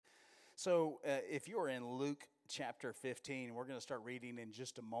If you're in Luke chapter 15, we're going to start reading in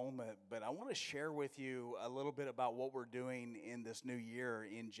just a moment, but I want to share with you a little bit about what we're doing in this new year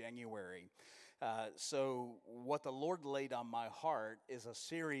in January. What the Lord laid on my heart is a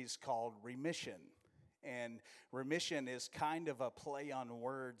series called Remission. And remission is kind of a play on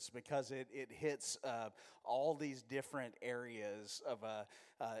words because it hits all these different areas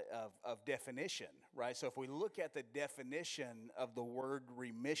of definition, right? So if we look at the definition of the word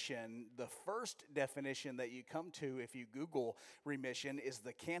remission, the first definition that you come to if you Google remission is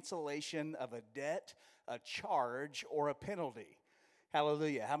the cancellation of a debt, a charge, or a penalty.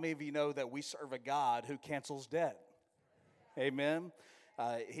 Hallelujah. How many of you know that we serve a God who cancels debt? Amen.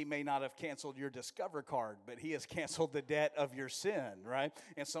 He may not have canceled your Discover card, but he has canceled the debt of your sin, right?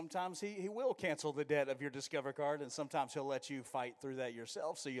 And sometimes he will cancel the debt of your Discover card, and sometimes he'll let you fight through that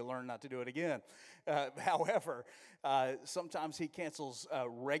yourself so you learn not to do it again. However, sometimes he cancels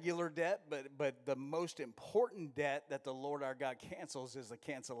regular debt, but the most important debt that the Lord our God cancels is the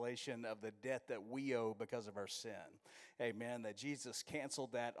cancellation of the debt that we owe because of our sin. Amen. That Jesus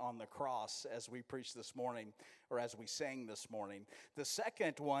canceled that on the cross as we preached this morning, or as we sang this morning. The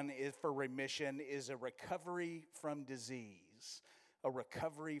second one is for remission is a recovery from disease. A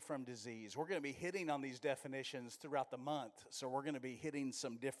recovery from disease. We're going to be hitting on these definitions throughout the month, so we're going to be hitting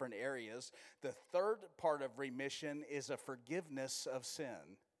some different areas. The third part of remission is a forgiveness of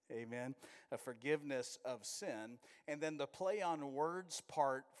sin. Amen. A forgiveness of sin. And then the play on words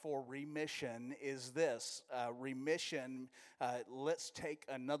part for remission is this. Remission, let's take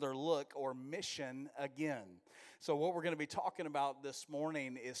another look, or mission again. So what we're going to be talking about this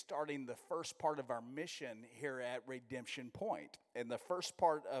morning is starting the first part of our mission here at Redemption Point. And the first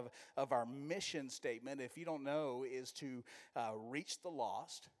part of our mission statement, if you don't know, is to reach the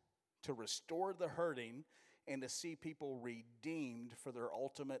lost, to restore the hurting, and to see people redeemed for their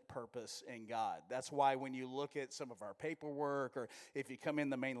ultimate purpose in God. That's why when you look at some of our paperwork, or if you come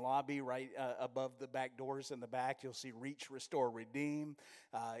in the main lobby right above the back doors in the back, you'll see Reach, Restore, Redeem.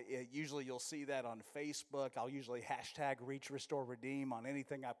 Usually you'll see that on Facebook. I'll usually hashtag Reach, Restore, Redeem on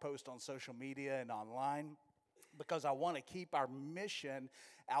anything I post on social media and online, because I want to keep our mission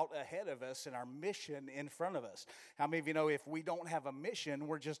out ahead of us and our mission in front of us. How many of you know if we don't have a mission,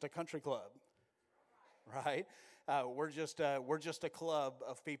 we're just a country club? Right? We're just a club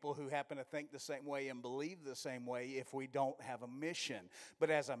of people who happen to think the same way and believe the same way if we don't have a mission.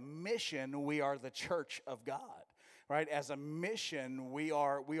 But as a mission, we are the church of God. Right? As a mission, we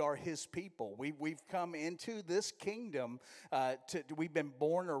are his people. We've come into this kingdom. We've been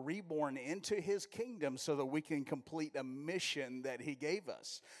born or reborn into his kingdom so that we can complete a mission that he gave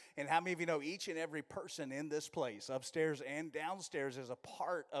us. And how many of you know each and every person in this place, upstairs and downstairs, is a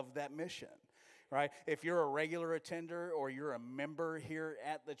part of that mission? Right? If you're a regular attender or you're a member here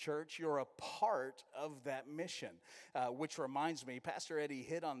at the church, you're a part of that mission, which reminds me, Pastor Eddie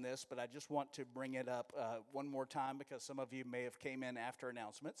hit on this, but I just want to bring it up one more time because some of you may have came in after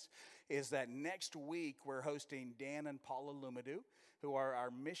announcements, is that next week we're hosting Dan and Paula Lumadou, who are our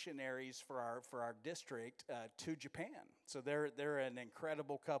missionaries for our district to Japan. So they're an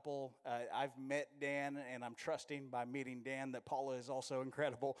incredible couple. I've met Dan, and I'm trusting by meeting Dan that Paula is also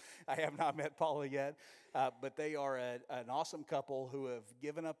incredible. I have not met Paula yet, but they are an awesome couple who have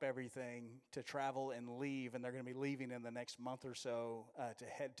given up everything to travel and leave, and they're going to be leaving in the next month or so to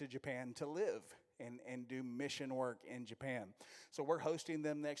head to Japan to live and do mission work in Japan. So we're hosting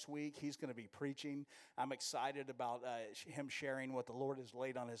them next week. He's going to be preaching. I'm excited about him sharing what the Lord has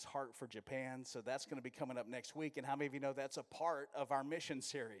laid on his heart for Japan. So that's going to be coming up next week. And how many of you know that's a part of our mission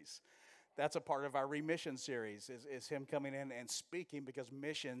series? That's a part of our remission series, is him coming in and speaking, because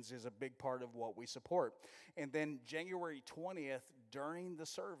missions is a big part of what we support. And then January 20th, during the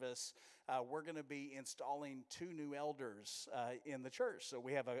service, we're going to be installing 2 new elders in the church. So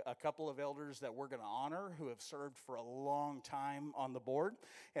we have a couple of elders that we're going to honor who have served for a long time on the board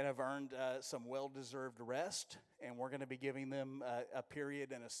and have earned some well-deserved rest. And we're going to be giving them a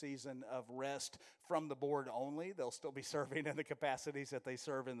period and a season of rest from the board only. They'll still be serving in the capacities that they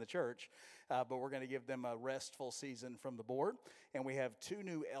serve in the church, but we're going to give them a restful season from the board. And we have 2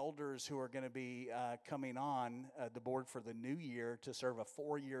 new elders who are going to be coming on the board for the new year to serve a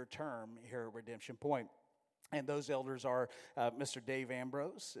 4-year term here at Redemption Point. And those elders are Mr. Dave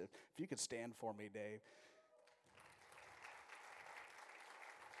Ambrose. If you could stand for me, Dave.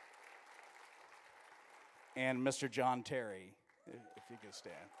 And Mr. John Terry, if you could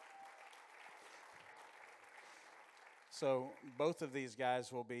stand. So both of these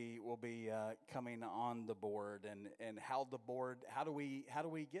guys will be coming on the board, and how do we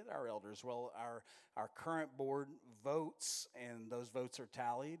get our elders? Well, our current board votes, and those votes are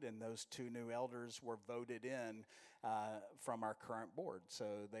tallied, and those two new elders were voted in from our current board.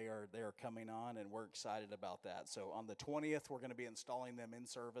 So they are coming on, and we're excited about that. So on the 20th, we're going to be installing them in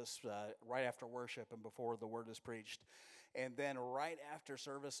service right after worship and before the word is preached. And then right after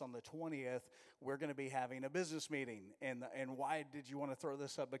service on the 20th, we're going to be having a business meeting. And why did you want to throw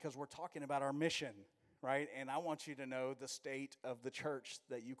this up? Because we're talking about our mission, right? And I want you to know the state of the church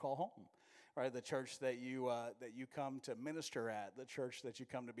that you call home, right? The church that you come to minister at, the church that you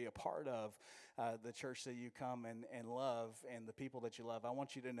come to be a part of, the church that you come and love, and the people that you love. I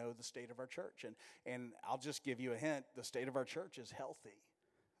want you to know the state of our church. And I'll just give you a hint. The state of our church is healthy.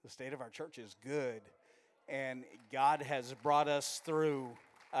 The state of our church is good. And God has brought us through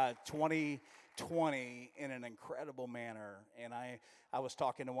 2020 in an incredible manner. And I was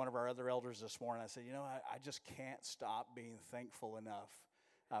talking to one of our other elders this morning. I said, I just can't stop being thankful enough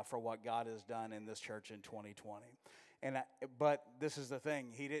for what God has done in this church in 2020. But this is the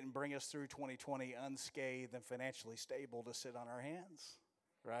thing. He didn't bring us through 2020 unscathed and financially stable to sit on our hands,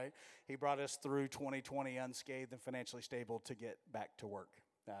 right? He brought us through 2020 unscathed and financially stable to get back to work.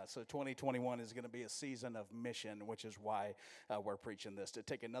 So 2021 is going to be a season of mission, which is why we're preaching this, to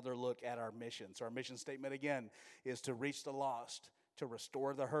take another look at our mission. So our mission statement, again, is to reach the lost, to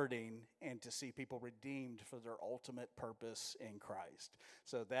restore the hurting, and to see people redeemed for their ultimate purpose in Christ.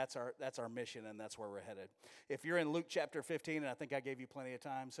 So that's our mission, and that's where we're headed. If you're in Luke chapter 15, and I think I gave you plenty of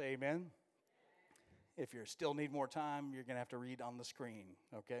time, say amen. If you still need more time, you're going to have to read on the screen,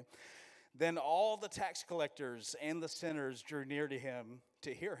 okay? Then all the tax collectors and the sinners drew near to him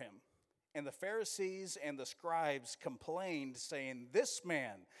to hear him. And the Pharisees and the scribes complained, saying, "This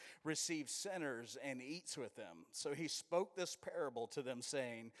man receives sinners and eats with them." So he spoke this parable to them,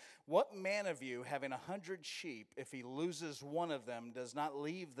 saying, "What man of you, having 100 sheep, if he loses one of them, does not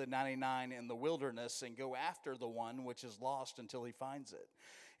leave the 99 in the wilderness and go after the one which is lost until he finds it?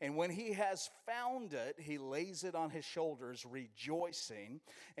 And when he has found it, he lays it on his shoulders, rejoicing.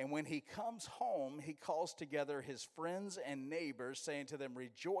 And when he comes home, he calls together his friends and neighbors, saying to them,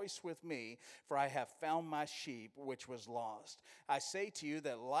 'Rejoice with me, for I have found my sheep which was lost.' I say to you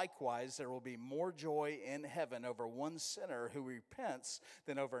that likewise there will be more joy in heaven over one sinner who repents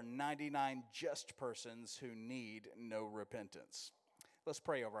than over 99 just persons who need no repentance." Let's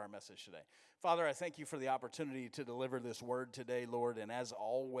pray over our message today. Father, I thank you for the opportunity to deliver this word today, Lord. And as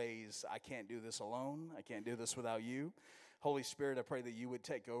always, I can't do this alone. I can't do this without you. Holy Spirit, I pray that you would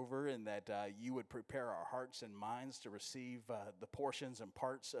take over and that you would prepare our hearts and minds to receive the portions and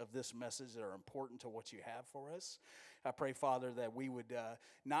parts of this message that are important to what you have for us. I pray, Father, that we would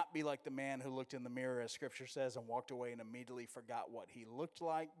not be like the man who looked in the mirror, as Scripture says, and walked away and immediately forgot what he looked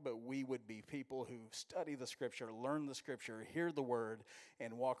like, but we would be people who study the Scripture, learn the Scripture, hear the Word,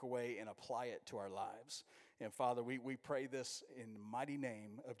 and walk away and apply it to our lives. And Father, we pray this in the mighty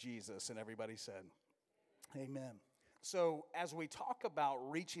name of Jesus, and everybody said, amen. So as we talk about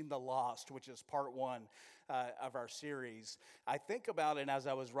reaching the lost, which is part one of our series, I think about, and as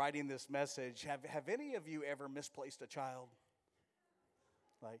I was writing this message, have any of you ever misplaced a child?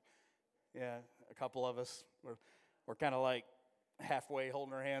 Like, yeah, a couple of us, we're kind of like halfway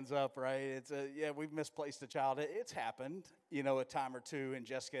holding our hands up, right? We've misplaced a child. It's happened, a time or two in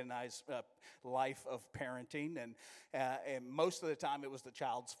Jessica and I's life of parenting, and most of the time it was the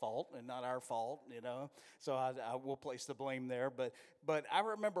child's fault and not our fault, So I will place the blame there. But I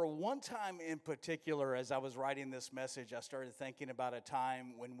remember one time in particular, as I was writing this message, I started thinking about a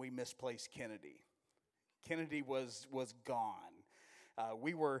time when we misplaced Kennedy. Kennedy was gone.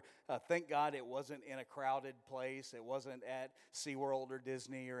 We were, thank God it wasn't in a crowded place. It wasn't at SeaWorld or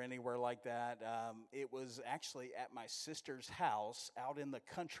Disney or anywhere like that. It was actually at my sister's house out in the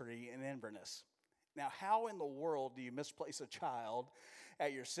country in Inverness. Now, how in the world do you misplace a child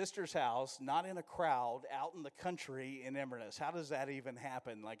at your sister's house, not in a crowd, out in the country in Inverness? How does that even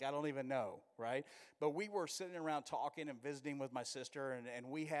happen? Like, I don't even know, right? But we were sitting around talking and visiting with my sister, and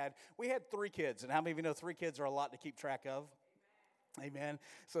we had 3 kids. And how many of you know 3 kids are a lot to keep track of? Amen.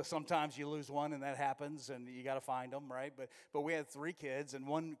 So sometimes you lose one, and that happens, and you got to find them, right? But we had 3 kids, and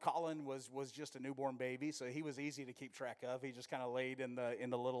one, Colin, was just a newborn baby, so he was easy to keep track of. He just kind of laid in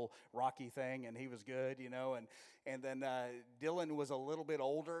the little rocky thing, and he was good, And then Dylan was a little bit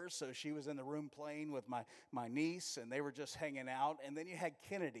older, so she was in the room playing with my niece, and they were just hanging out. And then you had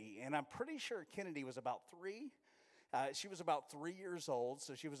Kennedy, and I'm pretty sure Kennedy was about 3. She was about 3 years old,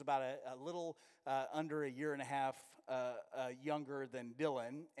 so she was about a little under a year and a half younger than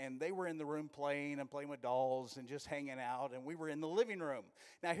Dylan, and they were in the room playing with dolls and just hanging out, and we were in the living room.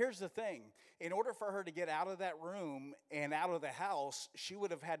 Now, here's the thing. In order for her to get out of that room and out of the house, she would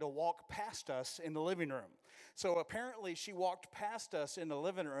have had to walk past us in the living room. So apparently she walked past us in the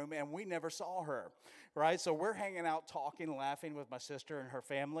living room, and we never saw her, right? So we're hanging out, talking, laughing with my sister and her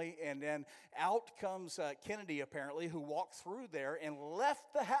family, and then out comes Kennedy, apparently, who walked through there and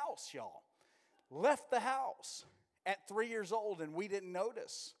left the house, y'all. Left the house at 3 years old, and we didn't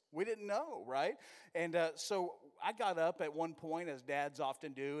notice. We didn't know, right? And so I got up at one point, as dads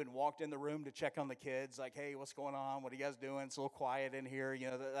often do, and walked in the room to check on the kids, like, hey, what's going on? What are you guys doing? It's a little quiet in here,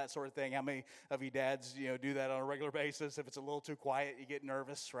 that sort of thing. How many of you dads, do that on a regular basis? If it's a little too quiet, you get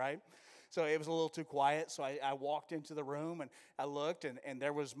nervous, right? So it was a little too quiet, so I walked into the room, and I looked, and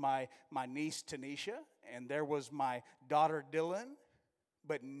there was my niece, Tanisha, and there was my daughter, Dylan,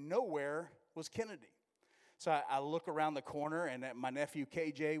 but nowhere was Kennedy. So I look around the corner, and my nephew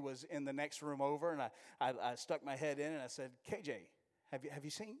KJ was in the next room over, and I stuck my head in, and I said, KJ, have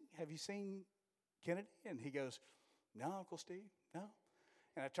you seen Kennedy? And he goes, no, Uncle Steve, no.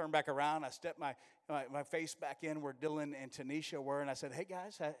 And I turned back around, I stepped my face back in where Dylan and Tanisha were, and I said, hey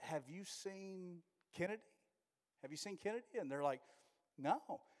guys, have you seen Kennedy? Have you seen Kennedy? And they're like, no.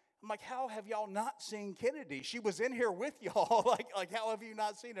 I'm like, how have y'all not seen Kennedy? She was in here with y'all. like how have you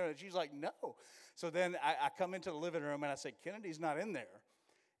not seen her? And she's like, no. So then I come into the living room and I say, Kennedy's not in there.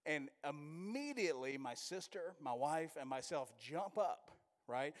 And immediately my sister, my wife, and myself jump up,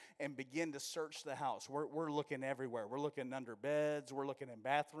 right, and begin to search the house. We're looking everywhere. We're looking under beds. We're looking in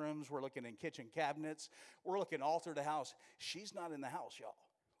bathrooms. We're looking in kitchen cabinets. We're looking all through the house. She's not in the house, y'all.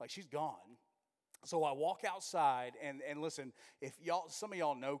 Like, she's gone. So I walk outside, and listen, if some of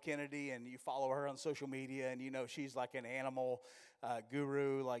y'all know Kennedy and you follow her on social media, and she's like an animal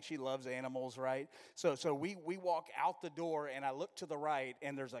guru, like she loves animals, right? So we walk out the door, and I look to the right,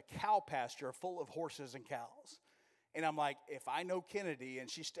 and there's a cow pasture full of horses and cows. And I'm like, if I know Kennedy and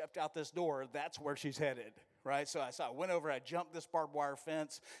she stepped out this door, that's where she's headed, right? So I went over, I jumped this barbed wire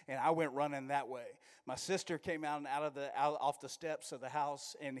fence, and I went running that way. My sister came out off the steps of the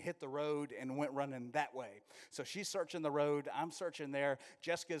house and hit the road and went running that way. So she's searching the road, I'm searching there.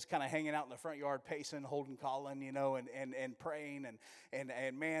 Jessica's kind of hanging out in the front yard, pacing, holding Colin, and praying.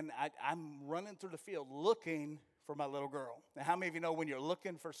 And man, I'm running through the field looking for my little girl. Now, how many of you know when you're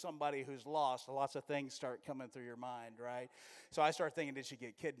looking for somebody who's lost, lots of things start coming through your mind, right? So I start thinking, did she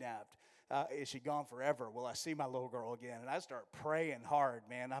get kidnapped? Is she gone forever? Will I see my little girl again? And I start praying hard,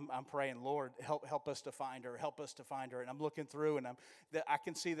 man. I'm praying, Lord, help us to find her. Help us to find her. And I'm looking through, and I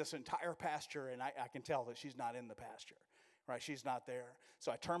can see this entire pasture, and I can tell that she's not in the pasture. Right, she's not there.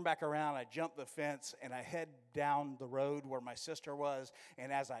 So I turn back around, I jump the fence, and I head down the road where my sister was.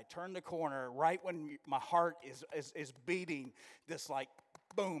 And as I turn the corner, right when my heart is beating, this like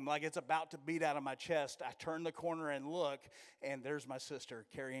boom, like it's about to beat out of my chest, I turn the corner and look, and there's my sister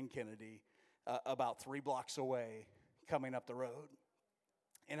carrying Kennedy about 3 blocks away, coming up the road.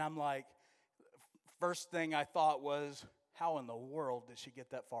 And I'm like, first thing I thought was, how in the world did she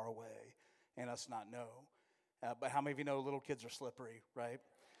get that far away and us not know? But how many of you know little kids are slippery, right?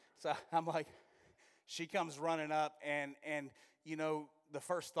 So I'm like, she comes running up, and the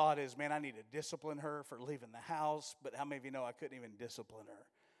first thought is, man, I need to discipline her for leaving the house. But how many of you know I couldn't even discipline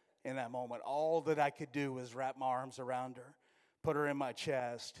her in that moment? All that I could do was wrap my arms around her, put her in my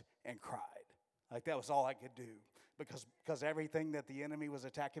chest, and cried. Like, that was all I could do. Because everything that the enemy was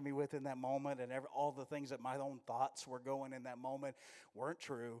attacking me with in that moment, and all the things that my own thoughts were going in that moment weren't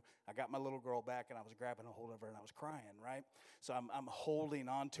true. I got my little girl back, and I was grabbing a hold of her, and I was crying, right? So I'm holding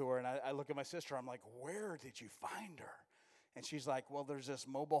on to her, and I look at my sister. I'm like, where did you find her? And she's like, well, there's this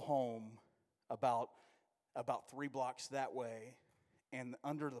mobile home about 3 blocks that way, and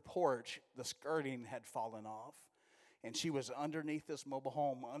under the porch, the skirting had fallen off. And she was underneath this mobile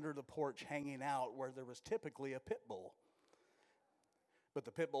home, under the porch, hanging out where there was typically a pit bull. But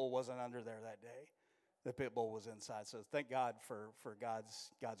the pit bull wasn't under there that day. The pit bull was inside. So thank God for God's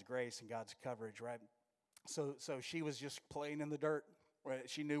grace and God's coverage, right? So she was just playing in the dirt. Right?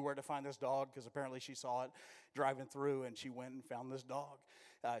 She knew where to find this dog because apparently she saw it driving through, and she went and found this dog.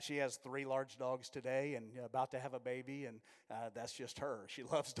 She has 3 large dogs today and about to have a baby, and that's just her. She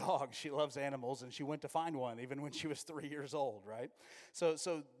loves dogs. She loves animals, and she went to find one even when she was 3 years old, right?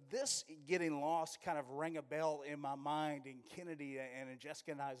 So this getting lost kind of rang a bell in my mind in Kennedy and in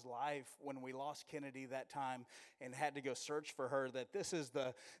Jessica and I's life when we lost Kennedy that time and had to go search for her, that this is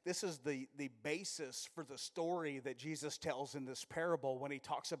the basis for the story that Jesus tells in this parable when he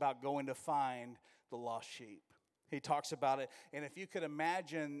talks about going to find the lost sheep. He talks about it. And if you could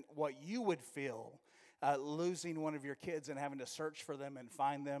imagine what you would feel losing one of your kids and having to search for them and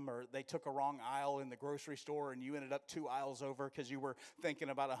find them, or they took a wrong aisle in the grocery store and you ended up 2 aisles over because you were thinking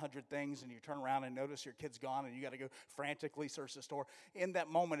about 100 things, and you turn around and notice your kid's gone and you got to go frantically search the store. In that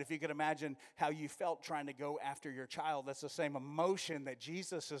moment, if you could imagine how you felt trying to go after your child, that's the same emotion that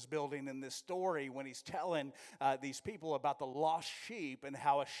Jesus is building in this story when he's telling these people about the lost sheep and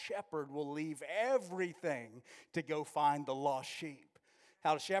how a shepherd will leave everything to go find the lost sheep.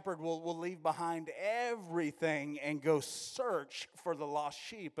 How the shepherd will leave behind everything and go search for the lost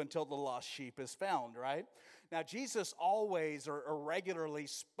sheep until the lost sheep is found, right? Now, Jesus always or regularly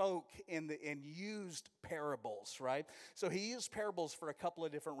spoke and used parables, right? So he used parables for a couple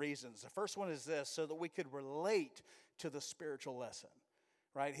of different reasons. The first one is this, so that we could relate to the spiritual lesson,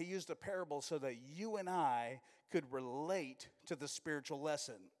 right? He used a parable so that you and I could relate to the spiritual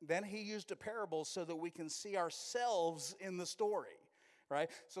lesson. Then he used a parable so that we can see ourselves in the story. Right?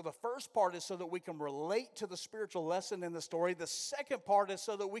 So the first part is so that we can relate to the spiritual lesson in the story. The second part is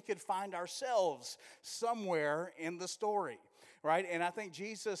so that we could find ourselves somewhere in the story. Right? And I think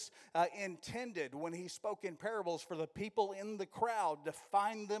Jesus intended when he spoke in parables for the people in the crowd to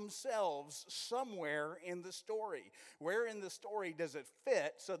find themselves somewhere in the story. Where in the story does it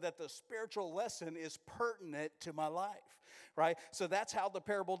fit so that the spiritual lesson is pertinent to my life? Right? So that's how the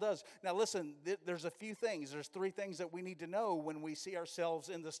parable does. Now listen, there's a few things. There's 3 things that we need to know when we see ourselves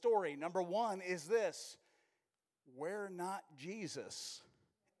in the story. Number 1 is this: we're not Jesus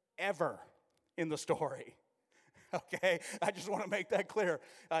ever in the story. Okay? I just want to make that clear.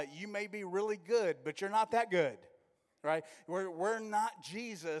 You may be really good, but you're not that good. Right? We're not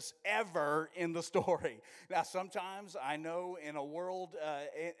Jesus ever in the story. Now, sometimes I know in a world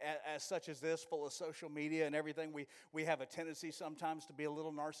as such as this, full of social media and everything, we have a tendency sometimes to be a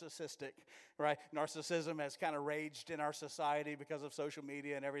little narcissistic, right? Narcissism has kind of raged in our society because of social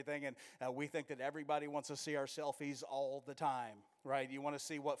media and everything, and we think that everybody wants to see our selfies all the time, right? You want to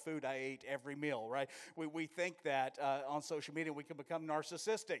see what food I ate every meal, right? We think that on social media we can become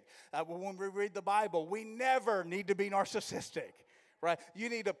narcissistic. When we read the Bible, we never need to be narcissistic, right? You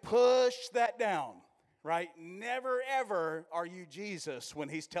need to push that down, right? Never, ever are you Jesus when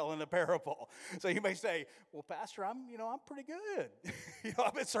he's telling a parable. So you may say, well, Pastor, I'm pretty good.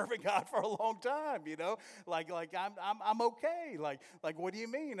 I've been serving God for a long time, like I'm okay. Like, what do you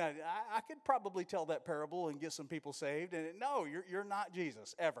mean? I could probably tell that parable and get some people saved. And no, you're not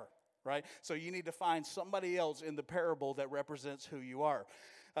Jesus ever, right? So you need to find somebody else in the parable that represents who you are.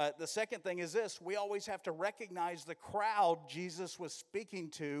 The second thing is this: we always have to recognize the crowd Jesus was speaking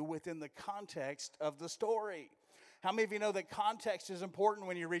to within the context of the story. How many of you know that context is important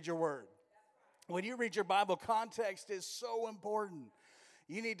when you read your word? When you read your Bible, context is so important.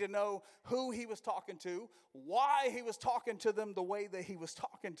 You need to know who he was talking to, why he was talking to them the way that he was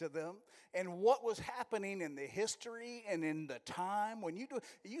talking to them, and what was happening in the history and in the time. When you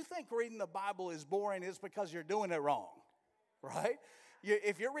think reading the Bible is boring, it's because you're doing it wrong, right?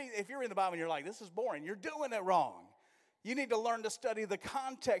 If you're reading the Bible and you're like, this is boring, you're doing it wrong. You need to learn to study the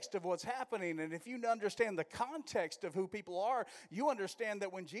context of what's happening. And if you understand the context of who people are, you understand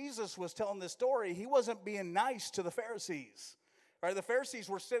that when Jesus was telling this story, he wasn't being nice to the Pharisees. Right? The Pharisees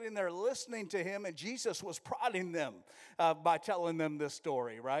were sitting there listening to him, and Jesus was prodding them by telling them this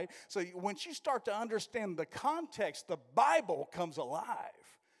story, right? So once you start to understand the context, the Bible comes alive.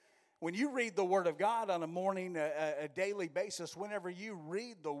 When you read the Word of God on a daily basis, whenever you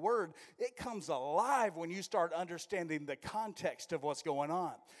read the Word, it comes alive when you start understanding the context of what's going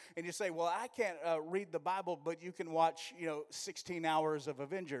on. And you say, well, I can't read the Bible, but you can watch, 16 hours of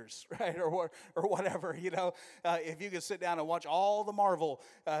Avengers, right? Or whatever, If you can sit down and watch all the Marvel,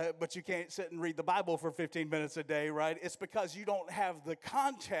 but you can't sit and read the Bible for 15 minutes a day, right? It's because you don't have the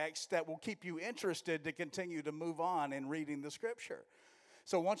context that will keep you interested to continue to move on in reading the Scripture.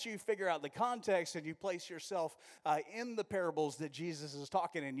 So once you figure out the context and you place yourself in the parables that Jesus is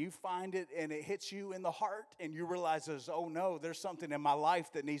talking, and you find it and it hits you in the heart, and you realize, oh no, there's something in my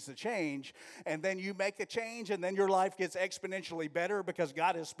life that needs to change, and then you make a change, and then your life gets exponentially better because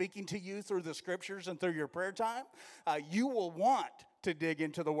God is speaking to you through the Scriptures and through your prayer time, you will want to dig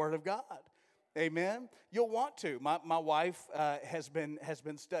into the Word of God. Amen? You'll want to. My wife has been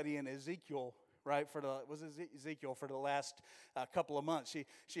studying Ezekiel, right, Ezekiel for the last couple of months.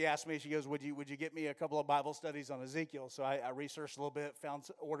 She asked me, she goes, would you get me a couple of Bible studies on Ezekiel? So I researched a little bit,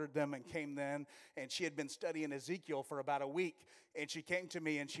 ordered them, and came then. And she had been studying Ezekiel for about a week. And she came to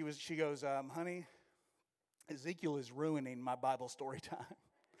me and she goes, honey, Ezekiel is ruining my Bible story time.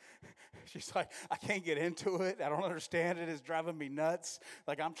 She's like, I can't get into it. I don't understand it. It's driving me nuts.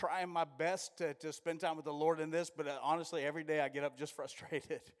 Like, I'm trying my best to spend time with the Lord in this, but honestly, every day I get up just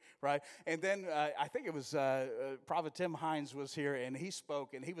frustrated, right? And then I think it was Prophet Tim Hines was here, and he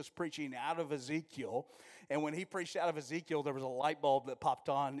spoke, and he was preaching out of Ezekiel. And when he preached out of Ezekiel, there was a light bulb that popped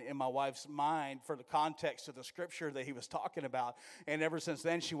on in my wife's mind for the context of the scripture that he was talking about. And ever since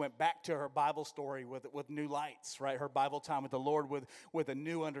then, she went back to her Bible story with new lights, right? Her Bible time with the Lord with a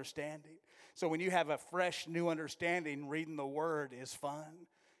new understanding. So when you have a fresh new understanding, reading the Word is fun.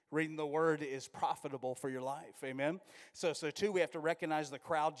 Reading the Word is profitable for your life. Amen? So 2, we have to recognize the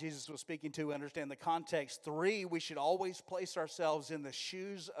crowd Jesus was speaking to, understand the context. 3, we should always place ourselves in the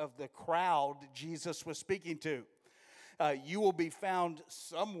shoes of the crowd Jesus was speaking to. You will be found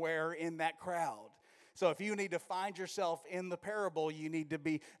somewhere in that crowd. So if you need to find yourself in the parable, you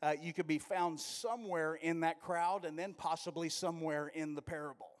could be found somewhere in that crowd and then possibly somewhere in the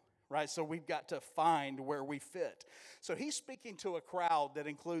parable. Right, so we've got to find where we fit. So he's speaking to a crowd that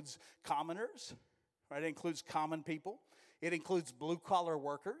includes commoners, right? It includes common people. It includes blue-collar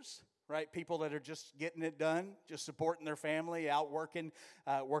workers, right? People that are just getting it done, just supporting their family, out working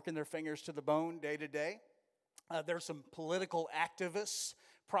their fingers to the bone day to day. There's some political activists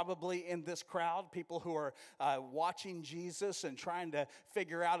probably in this crowd, people who are watching Jesus and trying to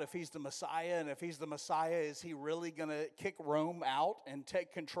figure out if he's the Messiah. And if he's the Messiah, is he really going to kick Rome out and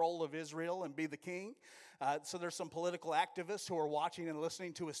take control of Israel and be the king? So there's some political activists who are watching and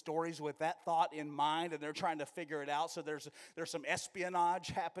listening to his stories with that thought in mind, and they're trying to figure it out. So there's some espionage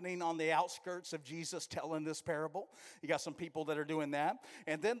happening on the outskirts of Jesus telling this parable. You got some people that are doing that.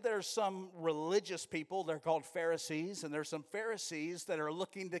 And then there's some religious people. They're called Pharisees, and there's some Pharisees that are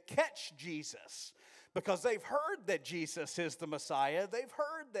looking to catch Jesus, because they've heard that Jesus is the Messiah. They've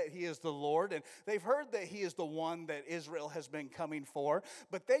heard that he is the Lord, and they've heard that he is the one that Israel has been coming for,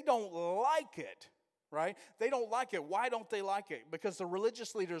 but they don't like it. Right? They don't like it. Why don't they like it? Because the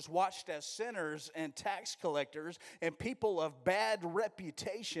religious leaders watched as sinners and tax collectors and people of bad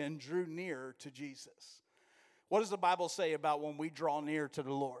reputation drew near to Jesus. What does the Bible say about when we draw near to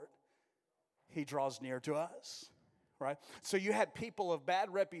the Lord? He draws near to us. Right? So you had people of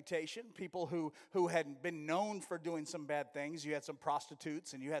bad reputation, people who had been known for doing some bad things. You had some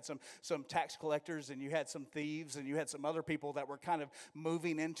prostitutes, and you had some tax collectors, and you had some thieves, and you had some other people that were kind of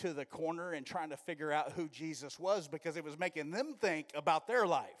moving into the corner and trying to figure out who Jesus was, because it was making them think about their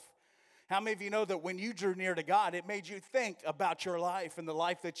life. How many of you know that when you drew near to God, it made you think about your life and the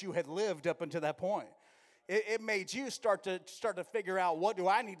life that you had lived up until that point? It made you start to figure out, what do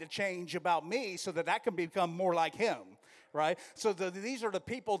I need to change about me so that I can become more like him, right? So these are the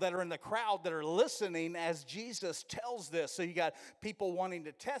people that are in the crowd that are listening as Jesus tells this. So you got people wanting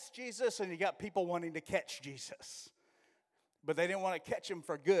to test Jesus, and you got people wanting to catch Jesus. But they didn't want to catch him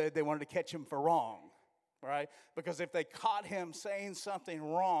for good. They wanted to catch him for wrong, right? Because if they caught him saying something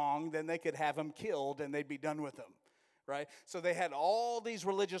wrong, then they could have him killed and they'd be done with him. Right? So they had all these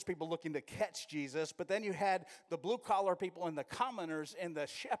religious people looking to catch Jesus, but then you had the blue-collar people and the commoners and the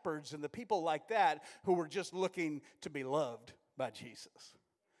shepherds and the people like that who were just looking to be loved by Jesus.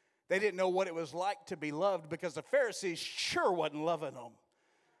 They didn't know what it was like to be loved, because the Pharisees sure wasn't loving them.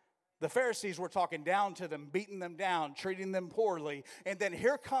 The Pharisees were talking down to them, beating them down, treating them poorly. And then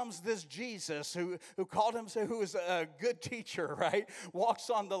here comes this Jesus who called himself, who is a good teacher, right? Walks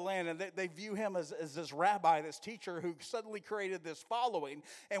on the land, and they view him as this rabbi, this teacher who suddenly created this following.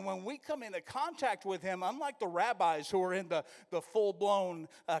 And when we come into contact with him, unlike the rabbis who are in the full-blown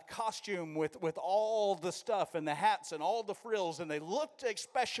costume with all the stuff and the hats and all the frills, and they looked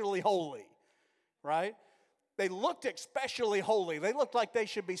especially holy, right? They looked especially holy. They looked like they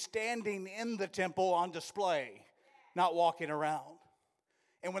should be standing in the temple on display, not walking around.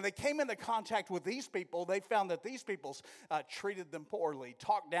 And when they came into contact with these people, they found that these people treated them poorly,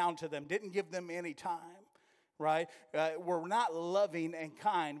 talked down to them, didn't give them any time, right? Were not loving and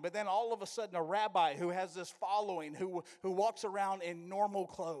kind. But then all of a sudden, a rabbi who has this following, who walks around in normal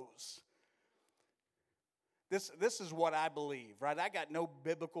clothes. This is what I believe, right? I got no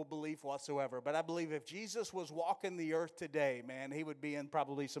biblical belief whatsoever, but I believe if Jesus was walking the earth today, man, he would be in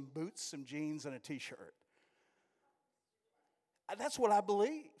probably some boots, some jeans, and a T-shirt. That's what I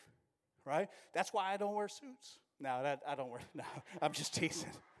believe, right? That's why I don't wear suits. No, I don't wear. No, I'm just teasing.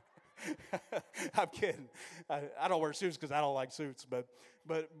 I'm kidding. I don't wear suits because I don't like suits, but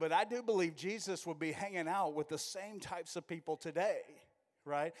I do believe Jesus would be hanging out with the same types of people today.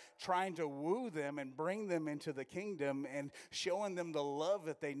 Right? Trying to woo them and bring them into the kingdom and showing them the love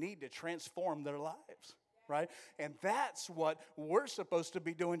that they need to transform their lives. Right? And that's what we're supposed to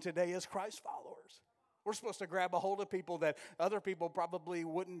be doing today as Christ followers. We're supposed to grab a hold of people that other people probably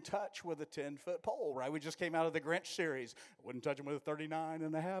wouldn't touch with a 10-foot pole, right? We just came out of the Grinch series. Wouldn't touch them with a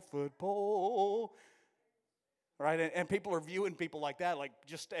 39.5-foot pole, right? And people are viewing people like that, like,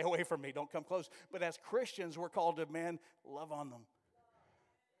 just stay away from me, don't come close. But as Christians, we're called to, man, love on them.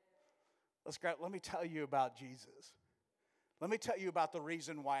 Let me tell you about Jesus. Let me tell you about the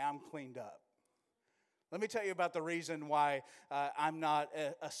reason why I'm cleaned up. Let me tell you about the reason why I'm not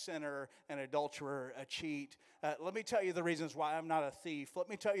a sinner, an adulterer, a cheat. Let me tell you the reasons why I'm not a thief. Let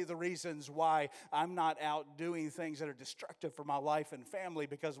me tell you the reasons why I'm not out doing things that are destructive for my life and family,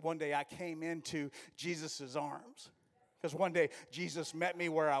 because one day I came into Jesus' arms. Because one day Jesus met me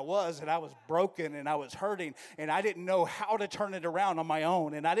where I was, and I was broken and I was hurting, and I didn't know how to turn it around on my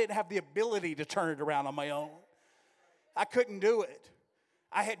own, and I didn't have the ability to turn it around on my own. I couldn't do it.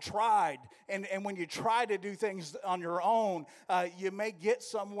 I had tried, and when you try to do things on your own, you may get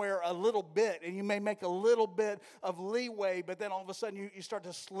somewhere a little bit, and you may make a little bit of leeway, but then all of a sudden you start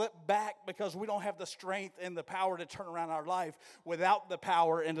to slip back, because we don't have the strength and the power to turn around our life without the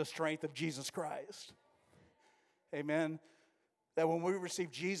power and the strength of Jesus Christ. Amen. That when we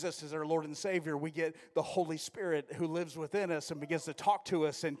receive Jesus as our Lord and Savior, we get the Holy Spirit who lives within us and begins to talk to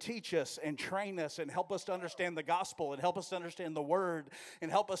us and teach us and train us and help us to understand the gospel and help us to understand the word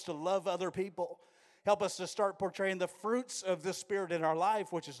and help us to love other people. Help us to start portraying the fruits of the Spirit in our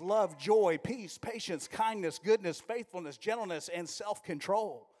life, which is love, joy, peace, patience, kindness, goodness, faithfulness, gentleness, and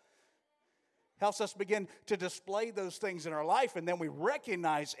self-control. Helps us begin to display those things in our life, and then we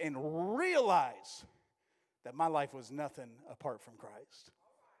recognize and realize that my life was nothing apart from Christ.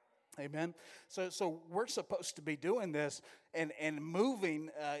 Amen. So we're supposed to be doing this and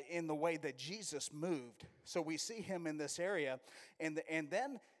moving in the way that Jesus moved. So we see him in this area, and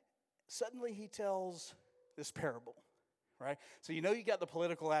then suddenly he tells this parable, right? So you got the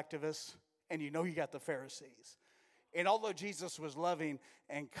political activists, and you got the Pharisees. And although Jesus was loving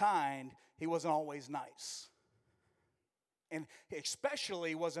and kind, he wasn't always nice. And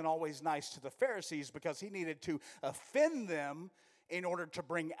especially wasn't always nice to the Pharisees, because he needed to offend them in order to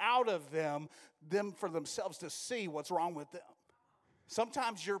bring out of them for themselves to see what's wrong with them.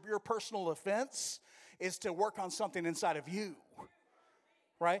 Sometimes your personal offense is to work on something inside of you,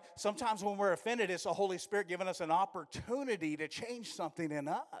 right? Sometimes when we're offended, it's the Holy Spirit giving us an opportunity to change something in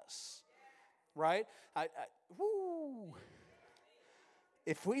us, right?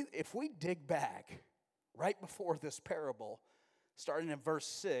 If we dig back right before this parable, starting in verse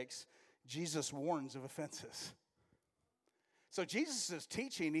 6, Jesus warns of offenses. So Jesus is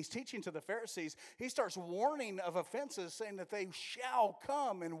teaching. He's teaching to the Pharisees. He starts warning of offenses, saying that they shall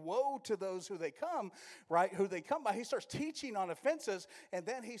come, and woe to those who they come, right? Who they come by. He starts teaching on offenses, and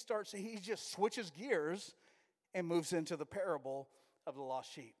then he just switches gears and moves into the parable of the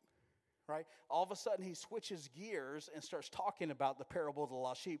lost sheep. Right? All of a sudden, he switches gears and starts talking about the parable of the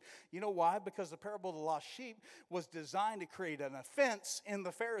lost sheep. You know why? Because the parable of the lost sheep was designed to create an offense in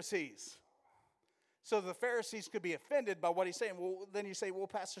the Pharisees. So the Pharisees could be offended by what he's saying. Well, then you say, well,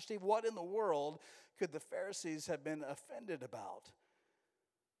 Pastor Steve, what in the world could the Pharisees have been offended about?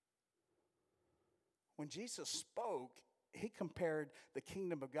 When Jesus spoke, he compared the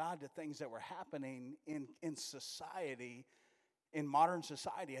kingdom of God to things that were happening in society, in modern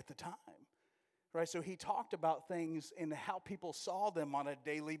society at the time, right? So he talked about things in how people saw them on a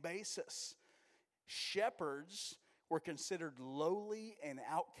daily basis. Shepherds were considered lowly and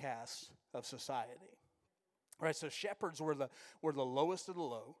outcasts of society, right? So shepherds were the lowest of the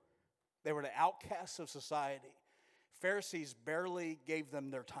low. They were the outcasts of society. Pharisees barely gave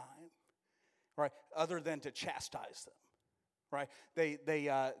them their time, right? Other than to chastise them. Right,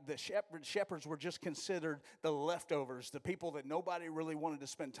 the shepherds were just considered the leftovers, the people that nobody really wanted to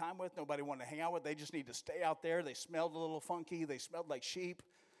spend time with, nobody wanted to hang out with. They just need to stay out there. They smelled a little funky. They smelled like sheep.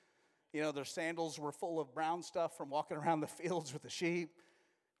 Their sandals were full of brown stuff from walking around the fields with the sheep.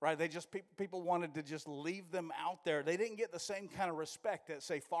 Right, people wanted to just leave them out there. They didn't get the same kind of respect that,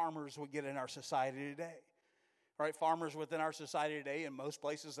 say, farmers would get in our society today. Right, farmers within our society today, in most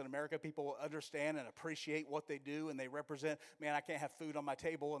places in America, people understand and appreciate what they do, and they represent, man, I can't have food on my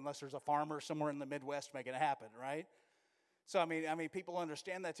table unless there's a farmer somewhere in the Midwest making it happen, right? So, I mean, people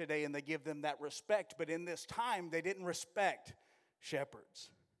understand that today, and they give them that respect, but in this time, they didn't respect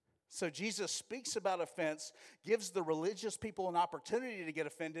shepherds. So Jesus speaks about offense, gives the religious people an opportunity to get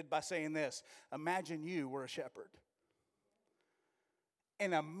offended by saying this: imagine you were a shepherd.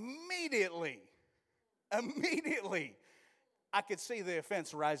 And immediately, I could see the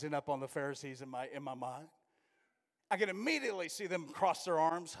offense rising up on the Pharisees in my mind. I could immediately see them cross their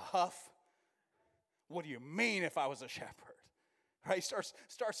arms, huff. What do you mean if I was a shepherd? right?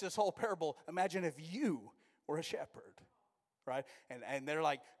 Starts this whole parable. Imagine if you were a shepherd, right? And they're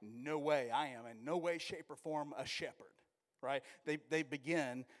like, no way, I am in no way, shape, or form a shepherd, right? They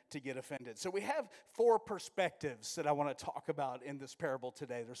begin to get offended. So we have 4 perspectives that I want to talk about in this parable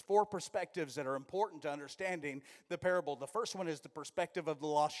today. There's 4 perspectives that are important to understanding the parable. The first one is the perspective of the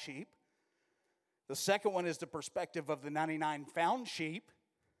lost sheep. The second one is the perspective of the 99 found sheep.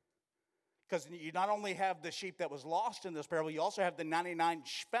 Because you not only have the sheep that was lost in this parable, you also have the 99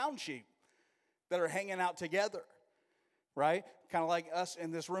 found sheep that are hanging out together. Right? Kind of like us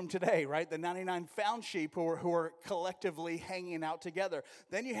in this room today, right? The 99 found sheep who are collectively hanging out together.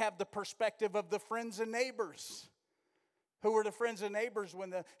 Then you have the perspective of the friends and neighbors. Who were the friends and neighbors when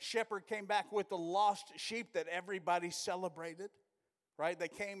the shepherd came back with the lost sheep that everybody celebrated? Right? They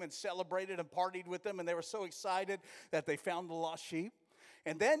came and celebrated and partied with them, and they were so excited that they found the lost sheep.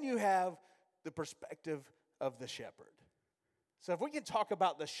 And then you have the perspective of the shepherd. So if we can talk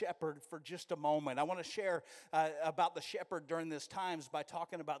about the shepherd for just a moment, I want to share about the shepherd during this times by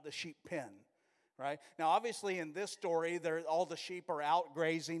talking about the sheep pen, right? Now, obviously, in this story, all the sheep are out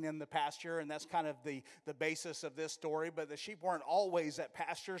grazing in the pasture, and that's kind of the basis of this story. But the sheep weren't always at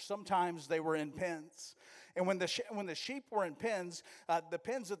pasture. Sometimes they were in pens. And when the sheep were in pens, the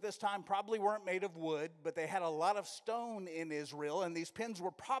pens at this time probably weren't made of wood, but they had a lot of stone in Israel, and these pens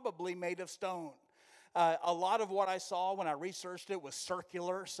were probably made of stone. A lot of what I saw when I researched it was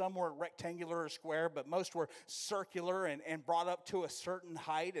circular. Some were rectangular or square, but most were circular and brought up to a certain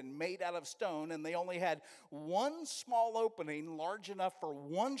height and made out of stone. And they only had one small opening large enough for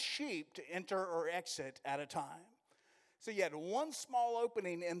one sheep to enter or exit at a time. So you had one small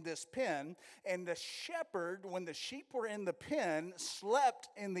opening in this pen, and the shepherd, when the sheep were in the pen, slept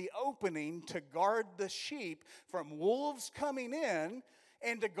in the opening to guard the sheep from wolves coming in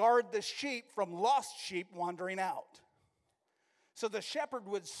and to guard the sheep from lost sheep wandering out. So the shepherd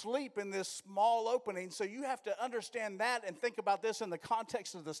would sleep in this small opening. So you have to understand that and think about this in the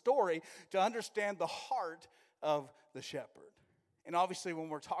context of the story to understand the heart of the shepherd. And obviously when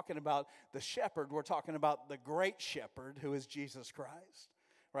we're talking about the shepherd, we're talking about the great shepherd who is Jesus Christ,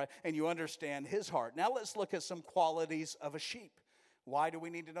 right? And you understand his heart. Now let's look at some qualities of a sheep. Why do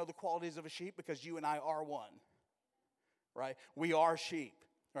we need to know the qualities of a sheep? Because you and I are one. Right? We are sheep,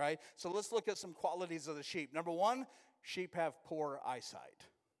 right? So let's look at some qualities of the sheep. Number 1, sheep have poor eyesight.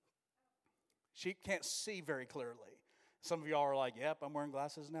 Sheep can't see very clearly. Some of y'all are like, yep, I'm wearing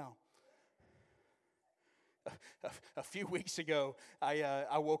glasses now. A few weeks ago,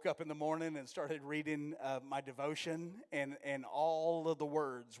 I woke up in the morning and started reading my devotion, and all of the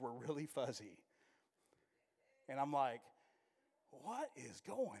words were really fuzzy. And I'm like, what is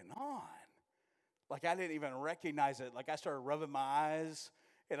going on? Like, I didn't even recognize it. Like, I started rubbing my eyes,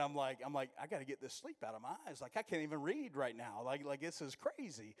 and I'm like, I got to get this sleep out of my eyes. Like, I can't even read right now. Like this is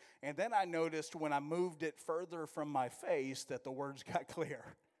crazy. And then I noticed when I moved it further from my face that the words got clear.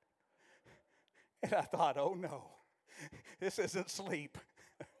 And I thought, oh, no, this isn't sleep.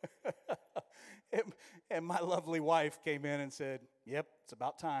 And my lovely wife came in and said, yep, it's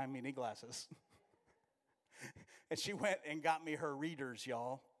about time. You need glasses. And she went and got me her readers,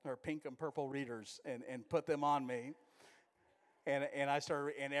 y'all. Her pink and purple readers, and put them on me. And I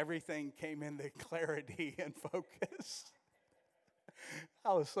started, and everything came into clarity and focus.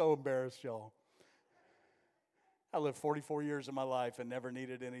 I was so embarrassed, y'all. I lived 44 years of my life and never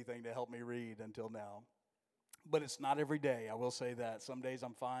needed anything to help me read until now. But it's not every day, I will say that. Some days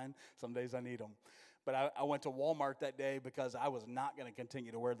I'm fine, some days I need them. But I went to Walmart that day because I was not going to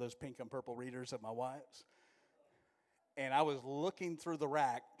continue to wear those pink and purple readers of my wife's. And I was looking through the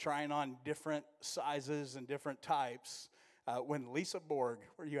rack, trying on different sizes and different types, when Lisa Borg,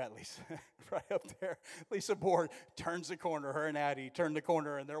 where you at, Lisa? Right up there. Lisa Borg turns the corner. Her and Addie turn the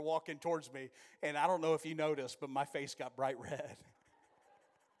corner, and they're walking towards me. And I don't know if you noticed, but my face got bright red.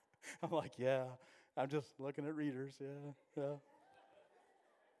 I'm like, yeah, I'm just looking at readers. Yeah.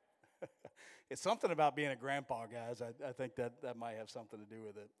 It's something about being a grandpa, guys. I think that might have something to do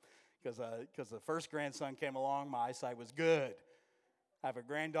with it. Because the first grandson came along, my eyesight was good. I have a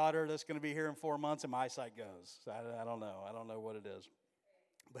granddaughter that's going to be here in 4 months, and my eyesight goes. So I don't know. I don't know what it is.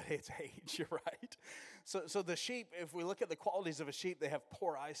 But it's age, you're right. So the sheep, if we look at the qualities of a sheep, they have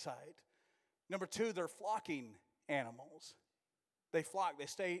poor eyesight. Number 2, they're flocking animals. They flock. They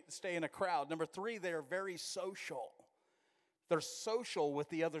stay in a crowd. Number 3, they are very social. They're social with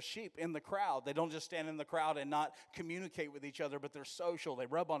the other sheep in the crowd. They don't just stand in the crowd and not communicate with each other, but they're social. They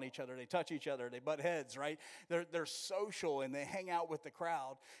rub on each other. They touch each other. They butt heads, right? They're social, and they hang out with the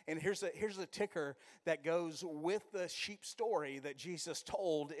crowd. And here's a ticker that goes with the sheep story that Jesus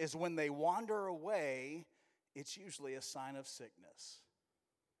told is when they wander away it's usually a sign of sickness.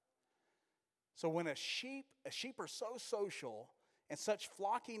 So when a sheep are so social and such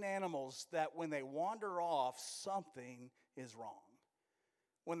flocking animals that when they wander off, something is wrong.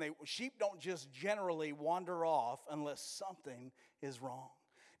 Sheep don't just generally wander off unless something is wrong.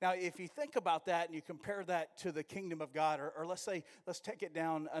 Now, if you think about that and you compare that to the kingdom of God, or let's take it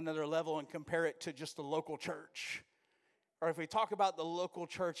down another level and compare it to just the local church. Or if we talk about the local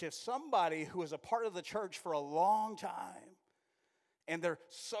church, if somebody who is a part of the church for a long time and they're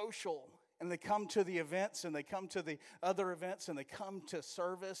social and they come to the events and they come to the other events and they come to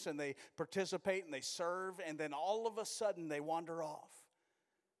service and they participate and they serve, and then all of a sudden they wander off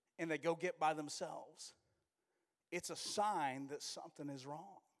and they go get by themselves, it's a sign that something is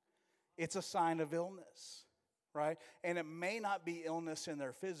wrong. It's a sign of illness, right? And it may not be illness in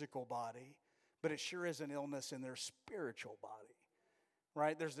their physical body, but it sure is an illness in their spiritual body,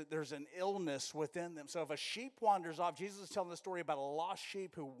 right? There's an illness within them. So if a sheep wanders off, Jesus is telling the story about a lost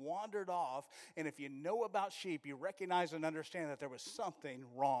sheep who wandered off. And if you know about sheep, you recognize and understand that there was something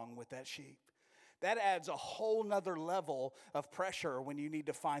wrong with that sheep. That adds a whole nother level of pressure when you need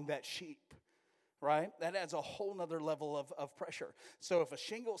to find that sheep, right? That adds a whole nother level of pressure. So if a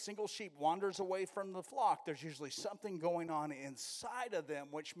single sheep wanders away from the flock, there's usually something going on inside of them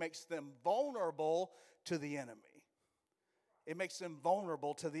which makes them vulnerable to the enemy. It makes them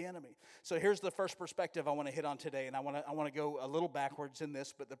vulnerable to the enemy. So here's the first perspective I want to hit on today, and I want to go a little backwards in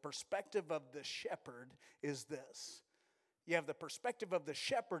this, but the perspective of the shepherd is this. You have the perspective of the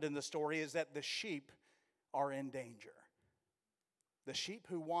shepherd in the story is that the sheep are in danger. The sheep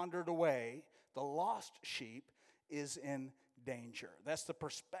who wandered away, the lost sheep, is in danger. That's the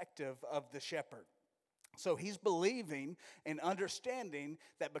perspective of the shepherd. So he's believing and understanding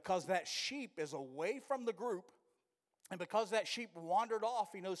that because that sheep is away from the group, and because that sheep wandered off,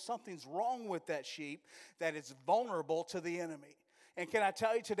 he knows something's wrong with that sheep, that it's vulnerable to the enemy. And can I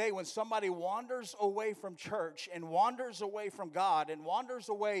tell you today, when somebody wanders away from church and wanders away from God and wanders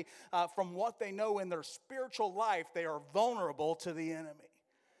away from what they know in their spiritual life, they are vulnerable to the enemy.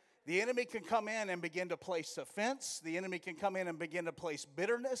 The enemy can come in and begin to place offense. The enemy can come in and begin to place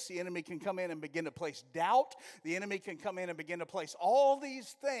bitterness. The enemy can come in and begin to place doubt. The enemy can come in and begin to place all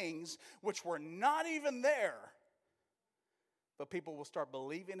these things which were not even there. But people will start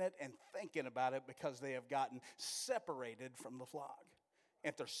believing it and thinking about it because they have gotten separated from the flock.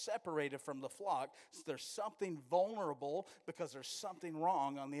 If they're separated from the flock, there's something vulnerable because there's something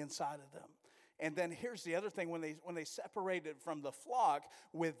wrong on the inside of them. And then here's the other thing, when they separated from the flock,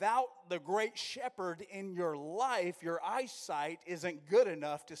 without the great shepherd in your life, your eyesight isn't good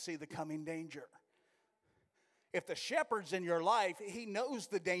enough to see the coming danger. If the shepherd's in your life, he knows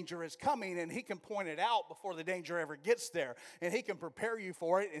the danger is coming and he can point it out before the danger ever gets there. And he can prepare you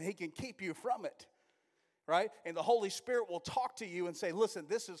for it and he can keep you from it. Right? And the Holy Spirit will talk to you and say, listen,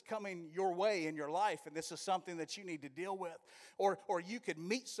 this is coming your way in your life and this is something that you need to deal with. Or you could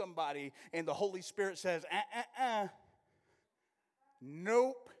meet somebody and the Holy Spirit says,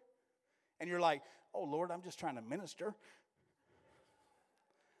 nope. And you're like, oh, Lord, I'm just trying to minister.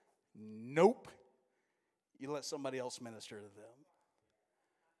 Nope. You let somebody else minister to them.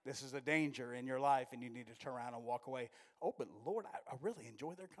 This is a danger in your life and you need to turn around and walk away. Oh, but Lord, I really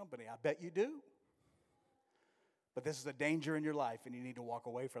enjoy their company. I bet you do. But this is a danger in your life and you need to walk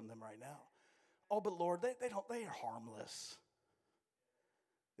away from them right now. Oh, but Lord, they are harmless.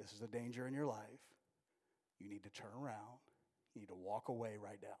 This is a danger in your life. You need to turn around. You need to walk away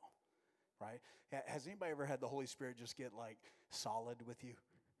right now. Right? Has anybody ever had the Holy Spirit just get like solid with you?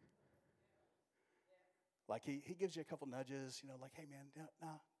 Like he gives you a couple nudges, like, hey man,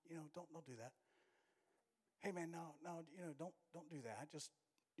 no, don't do that. Hey man, no, don't do that. Just,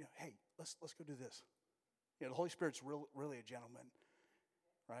 hey, let's go do this. The Holy Spirit's really a gentleman,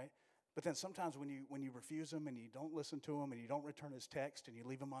 right? But then sometimes when you refuse him and you don't listen to him and you don't return his text and you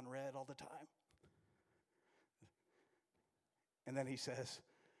leave him on read all the time, and then he says,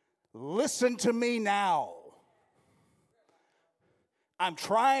 listen to me now. I'm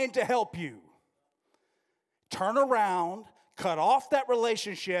trying to help you. Turn around, cut off that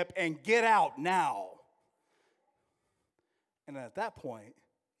relationship, and get out now. And at that point,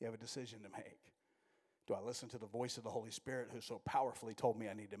 you have a decision to make. Do I listen to the voice of the Holy Spirit who so powerfully told me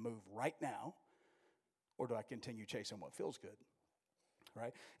I need to move right now? Or do I continue chasing what feels good?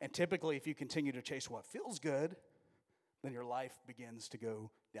 Right? And typically, if you continue to chase what feels good, then your life begins to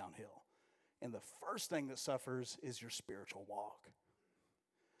go downhill. And the first thing that suffers is your spiritual walk.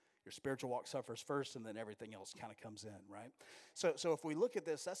 Your spiritual walk suffers first, and then everything else kind of comes in, right? So if we look at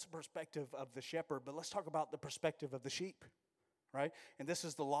this, that's the perspective of the shepherd, but let's talk about the perspective of the sheep, right? And this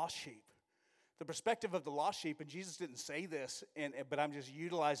is the lost sheep. The perspective of the lost sheep, and Jesus didn't say this, but I'm just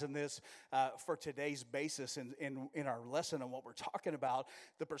utilizing this for today's basis in our lesson and what we're talking about.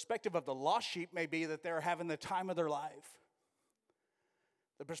 The perspective of the lost sheep may be that they're having the time of their life.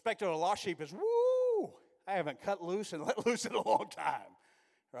 The perspective of the lost sheep is, woo, I haven't cut loose and let loose in a long time,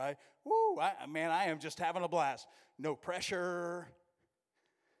 right? Woo, I am just having a blast. No pressure.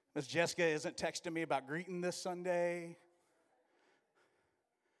 Miss Jessica isn't texting me about greeting this Sunday.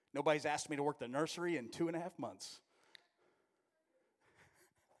 Nobody's asked me to work the nursery in 2.5 months.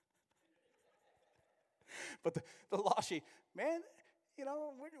 But the lost sheep, man,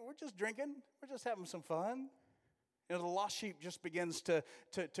 we're just drinking. We're just having some fun. The lost sheep just begins to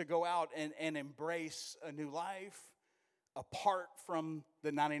go out and embrace a new life apart from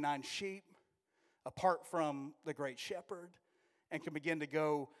the 99 sheep, apart from the great shepherd, and can begin to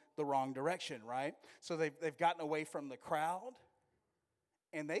go the wrong direction, right? So they've gotten away from the crowd.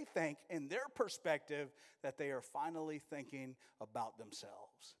 And they think, in their perspective, that they are finally thinking about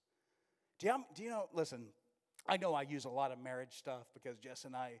themselves. Do you know, listen, I know I use a lot of marriage stuff because Jess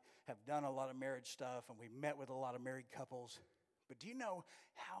and I have done a lot of marriage stuff and we've met with a lot of married couples. But do you know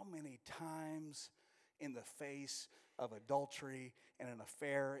how many times in the face of adultery and an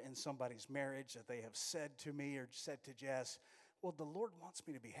affair in somebody's marriage that they have said to me or said to Jess, well, the Lord wants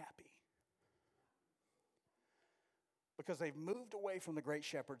me to be happy? Because they've moved away from the great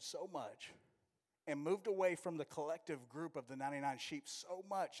shepherd so much and moved away from the collective group of the 99 sheep so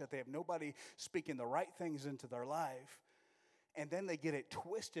much that they have nobody speaking the right things into their life. And then they get it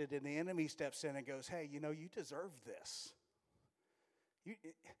twisted and the enemy steps in and goes, hey, you deserve this. Did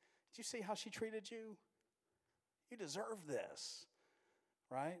you see how she treated you? You deserve this,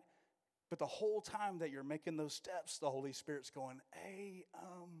 right? But the whole time that you're making those steps, the Holy Spirit's going, hey,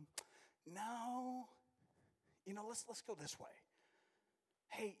 no. Let's go this way.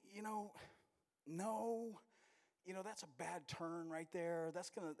 Hey, no, that's a bad turn right there. That's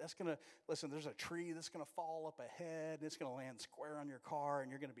gonna, listen, there's a tree that's gonna fall up ahead, and it's gonna land square on your car,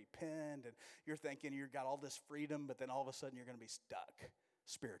 and you're gonna be pinned, and you're thinking you've got all this freedom, but then all of a sudden you're gonna be stuck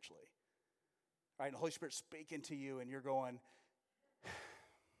spiritually. Right? And the Holy Spirit's speaking to you, and you're going,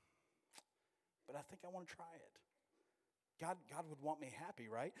 but I think I want to try it. God would want me happy,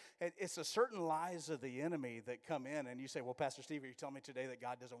 right? It's a certain lies of the enemy that come in, and you say, well, Pastor Steve, are you telling me today that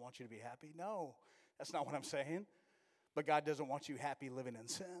God doesn't want you to be happy? No, that's not what I'm saying. But God doesn't want you happy living in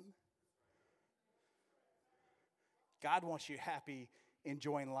sin. God wants you happy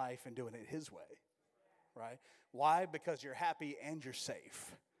enjoying life and doing it His way, right? Why? Because you're happy and you're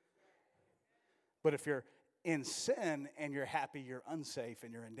safe. But if you're in sin and you're happy, you're unsafe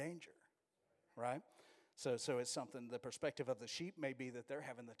and you're in danger, right? So it's something, the perspective of the sheep may be that they're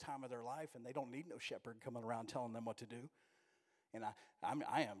having the time of their life and they don't need no shepherd coming around telling them what to do. And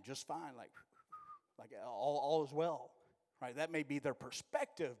I am just fine, like all is well, right? That may be their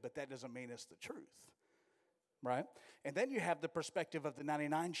perspective, but that doesn't mean it's the truth, right? And then you have the perspective of the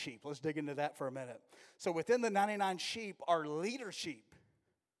 99 sheep. Let's dig into that for a minute. So within the 99 sheep are leader sheep,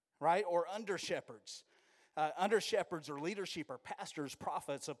 right, or under shepherds. Under shepherds or leader sheep are pastors,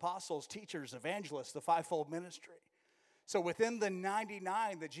 prophets, apostles, teachers, evangelists, the fivefold ministry. So within the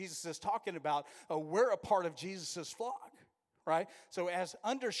 99 that Jesus is talking about, we're a part of Jesus' flock, right? So as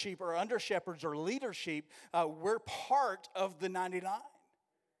under sheep or under shepherds or leader sheep, we're part of the 99.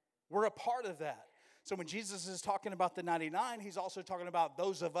 We're a part of that. So when Jesus is talking about the 99, he's also talking about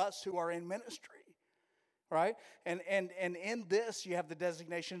those of us who are in ministry, right? And in this, you have the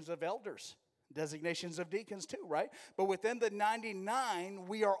designations of elders. Designations of deacons too, right? But within the 99,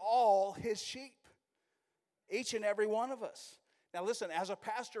 we are all His sheep. Each and every one of us. Now listen, as a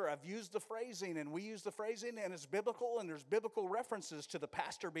pastor, I've used the phrasing, and we use the phrasing, and it's biblical, and there's biblical references to the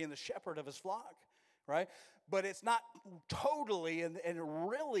pastor being the shepherd of his flock, right? But it's not totally and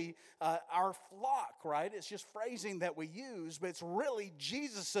really our flock, right? It's just phrasing that we use, but it's really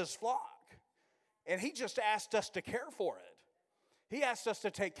Jesus' flock. And He just asked us to care for it. He asked us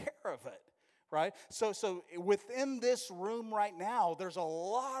to take care of it. Right? So within this room right now, there's a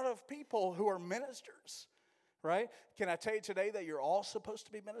lot of people who are ministers, right? Can I tell you today that you're all supposed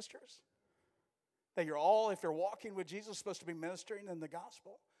to be ministers? That you're all, if you're walking with Jesus, supposed to be ministering in the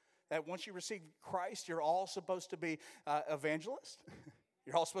gospel? That once you receive Christ, you're all supposed to be evangelists?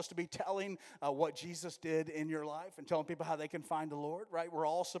 You're all supposed to be telling what Jesus did in your life and telling people how they can find the Lord, right? We're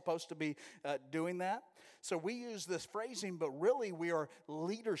all supposed to be doing that. So we use this phrasing, but really we are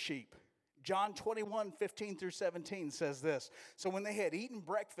leadership. John 21:15-17 says this. So when they had eaten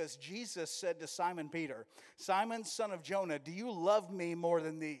breakfast, Jesus said to Simon Peter, Simon, son of Jonah, do you love me more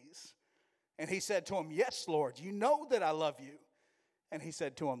than these? And he said to him, yes, Lord, you know that I love you. And he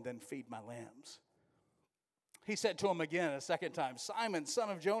said to him, then feed my lambs. He said to him again a second time, Simon, son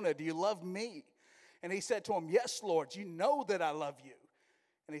of Jonah, do you love me? And he said to him, yes, Lord, you know that I love you.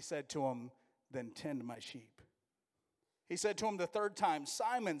 And he said to him, then tend my sheep. He said to him the third time,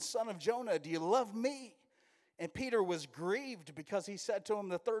 Simon, son of Jonah, do you love me? And Peter was grieved because he said to him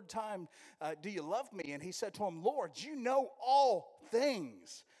the third time, do you love me? And he said to him, Lord, you know all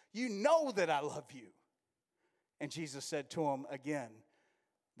things. You know that I love you. And Jesus said to him again,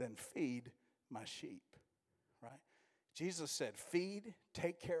 then feed my sheep, right? Jesus said, feed,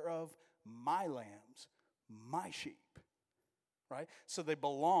 take care of my lambs, my sheep, right? So they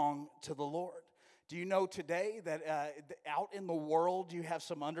belong to the Lord. Do you know today that out in the world you have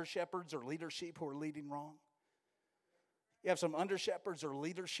some under-shepherds or leader sheep who are leading wrong? You have some under-shepherds or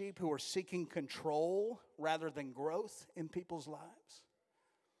leader sheep who are seeking control rather than growth in people's lives.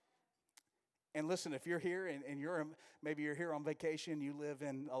 And listen, if you're here and maybe you're here on vacation, you live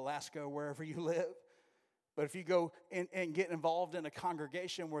in Alaska, wherever you live, but if you go and get involved in a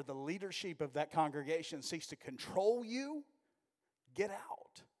congregation where the leadership of that congregation seeks to control you, get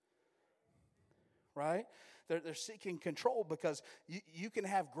out, right? They're seeking control because you can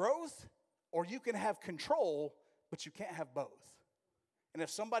have growth or you can have control, but you can't have both. And if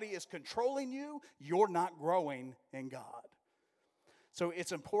somebody is controlling you, you're not growing in God. So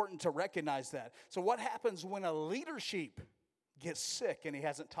it's important to recognize that. So what happens when a leader sheep gets sick and he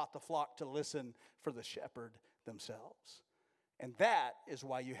hasn't taught the flock to listen for the shepherd themselves? And that is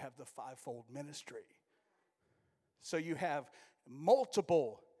why you have the fivefold ministry. So you have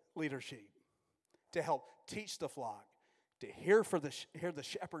multiple leader sheep to help teach the flock, to hear the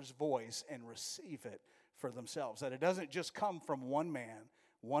shepherd's voice and receive it for themselves. That it doesn't just come from one man,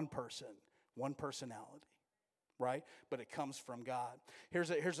 one person, one personality. Right? But it comes from God.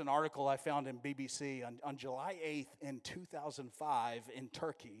 Here's an article I found in BBC. On July 8th in 2005 in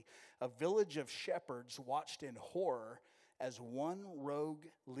Turkey, a village of shepherds watched in horror as one rogue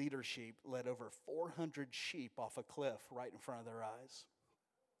leader sheep led over 400 sheep off a cliff right in front of their eyes.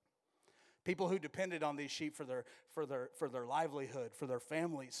 People who depended on these sheep for their livelihood, for their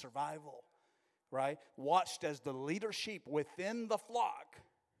family's survival, right? Watched as the leader sheep within the flock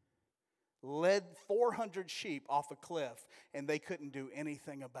led 400 sheep off a cliff, and they couldn't do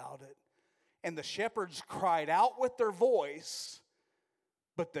anything about it. And the shepherds cried out with their voice,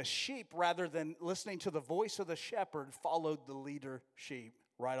 but the sheep, rather than listening to the voice of the shepherd, followed the leader sheep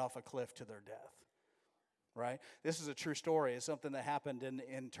right off a cliff to their death. Right? This is a true story. It's something that happened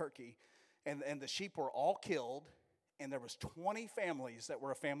in Turkey. And the sheep were all killed. And there was 20 families that were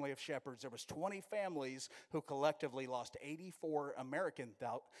a family of shepherds. There was 20 families who collectively lost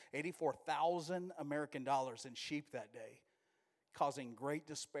 $84,000 American dollars in sheep that day, causing great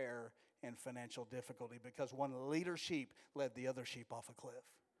despair and financial difficulty because one leader sheep led the other sheep off a cliff.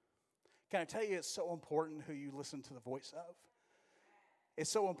 Can I tell you, it's so important who you listen to the voice of? It's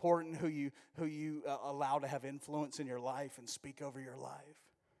so important who you allow to have influence in your life and speak over your life.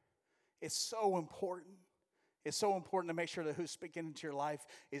 It's so important. It's so important to make sure that who's speaking into your life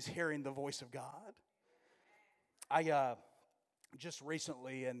is hearing the voice of God. I just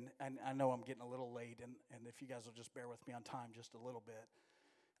recently, and I know I'm getting a little late, and if you guys will just bear with me on time just a little bit.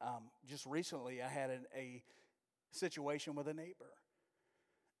 Just recently, I had a situation with a neighbor.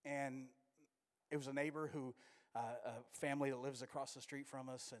 And it was a neighbor who, a family that lives across the street from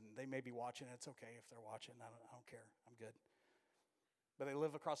us, and they may be watching. It's okay if they're watching. I don't care. I'm good. But they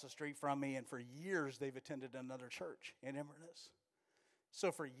live across the street from me, and for years they've attended another church in Inverness.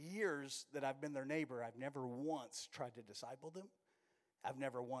 So for years that I've been their neighbor, I've never once tried to disciple them. I've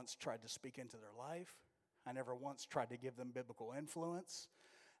never once tried to speak into their life. I never once tried to give them biblical influence.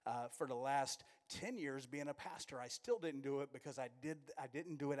 For the last 10 years being a pastor, I still didn't do it because I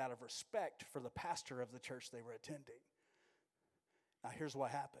didn't do it out of respect for the pastor of the church they were attending. Now here's what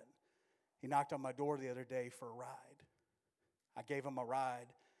happened. He knocked on my door the other day for a ride. I gave him a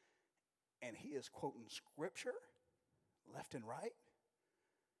ride, and he is quoting scripture left and right.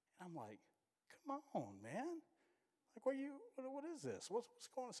 And I'm like, come on, man. Like, what is this? What's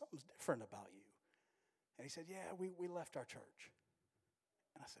going on? Something's different about you. And he said, yeah, we left our church.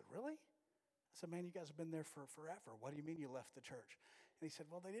 And I said, really? I said, man, you guys have been there for forever. What do you mean you left the church? And he said,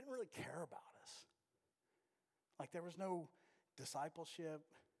 well, they didn't really care about us. Like, there was no discipleship.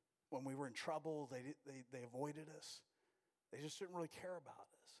 When we were in trouble, they avoided us. They just didn't really care about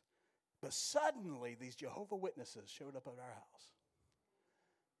us. But suddenly, these Jehovah's Witnesses showed up at our house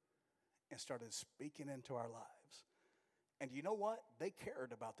and started speaking into our lives. And you know what? They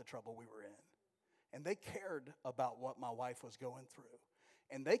cared about the trouble we were in. And they cared about what my wife was going through.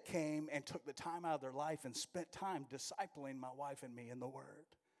 And they came and took the time out of their life and spent time discipling my wife and me in the Word.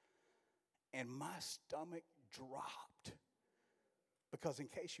 And my stomach dropped. Because in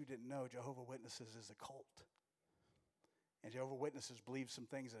case you didn't know, Jehovah's Witnesses is a cult. And Jehovah's Witnesses believe some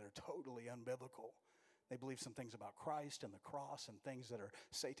things that are totally unbiblical. They believe some things about Christ and the cross and things that are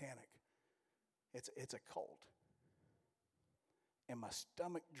satanic. It's a cult. And my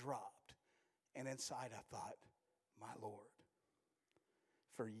stomach dropped. And inside I thought, my Lord.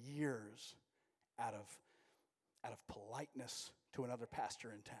 For years, out of politeness to another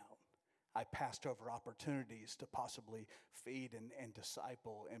pastor in town, I passed over opportunities to possibly feed and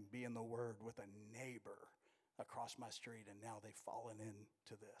disciple and be in the Word with a neighbor across my street, and now they've fallen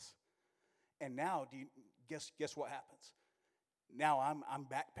into this. And now, do you guess what happens? Now I'm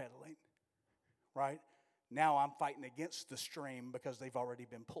backpedaling, right? Now I'm fighting against the stream because they've already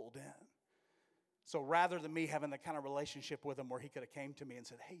been pulled in. So rather than me having the kind of relationship with him where he could have came to me and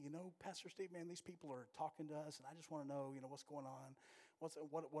said, hey, Pastor Steve, man, these people are talking to us, and I just want to know, what's going on?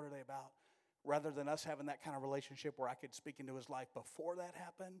 What are they about? Rather than us having that kind of relationship where I could speak into his life before that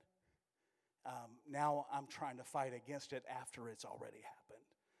happened, now I'm trying to fight against it after it's already happened.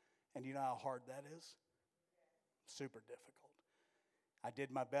 And you know how hard that is? Super difficult. I did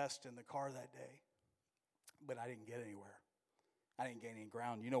my best in the car that day, but I didn't get anywhere. I didn't gain any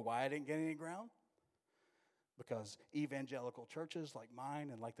ground. You know why I didn't gain any ground? Because evangelical churches like mine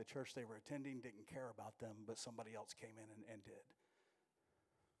and like the church they were attending didn't care about them, but somebody else came in and did.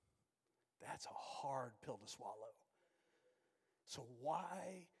 That's a hard pill to swallow. So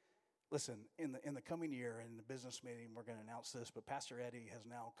why? Listen, in the coming year, in the business meeting, we're going to announce this, but Pastor Eddie has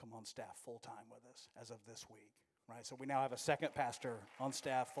now come on staff full-time with us as of this week, right? So we now have a second pastor on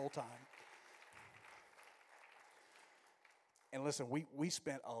staff full-time. And listen, we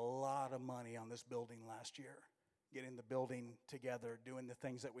spent a lot of money on this building last year, getting the building together, doing the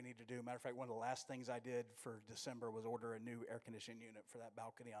things that we need to do. Matter of fact, one of the last things I did for December was order a new air conditioning unit for that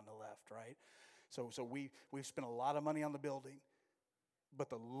balcony on the left, right? So we've spent a lot of money on the building, but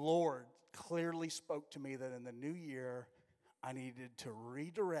the Lord clearly spoke to me that in the new year, I needed to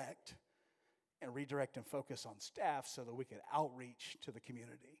redirect and focus on staff so that we could outreach to the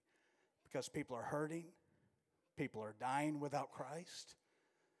community. Because people are hurting, people are dying without Christ.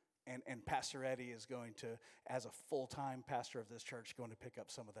 And Pastor Eddie is going to, as a full-time pastor of this church, going to pick up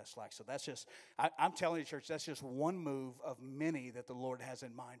some of that slack. So that's just, I'm telling you, church, that's just one move of many that the Lord has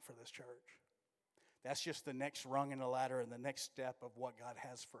in mind for this church. That's just the next rung in the ladder and the next step of what God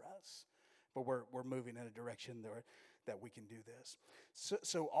has for us. But we're moving in a direction there that we can do this.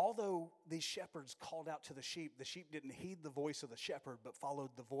 So although these shepherds called out to the sheep didn't heed the voice of the shepherd, but followed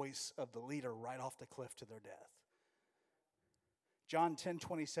the voice of the leader right off the cliff to their death. John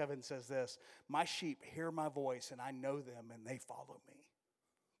 10:27 says this, my sheep hear my voice and I know them and they follow me.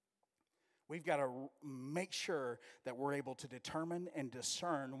 We've got to make sure that we're able to determine and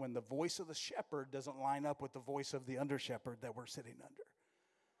discern when the voice of the shepherd doesn't line up with the voice of the under shepherd that we're sitting under.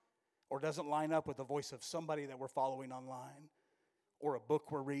 Or doesn't line up with the voice of somebody that we're following online. Or a book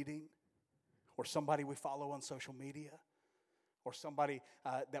we're reading. Or somebody we follow on social media. Or somebody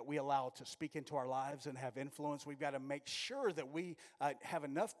that we allow to speak into our lives and have influence. We've got to make sure that we have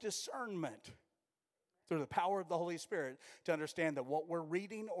enough discernment through the power of the Holy Spirit to understand that what we're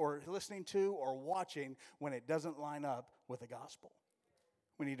reading or listening to or watching, when it doesn't line up with the gospel.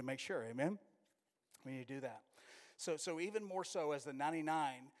 We need to make sure, amen? We need to do that. So even more so as the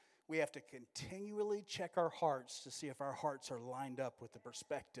 99, we have to continually check our hearts to see if our hearts are lined up with the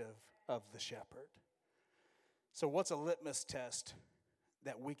perspective of the shepherd. So what's a litmus test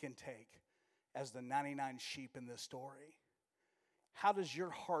that we can take as the 99 sheep in this story? How does your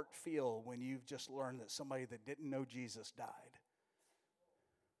heart feel when you've just learned that somebody that didn't know Jesus died?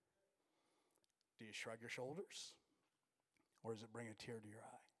 Do you shrug your shoulders? Or does it bring a tear to your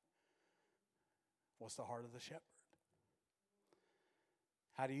eye? What's the heart of the shepherd?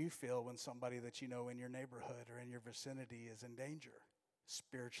 How do you feel when somebody that you know in your neighborhood or in your vicinity is in danger,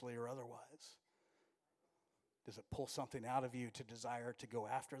 spiritually or otherwise? Does it pull something out of you to desire to go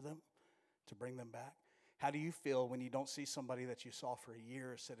after them, to bring them back? How do you feel when you don't see somebody that you saw for a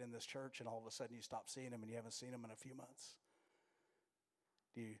year sit in this church and all of a sudden you stop seeing them and you haven't seen them in a few months?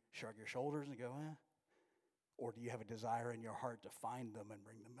 Do you shrug your shoulders and go, eh? Or do you have a desire in your heart to find them and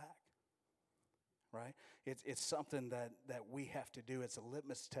bring them back? Right? It's something that we have to do. It's a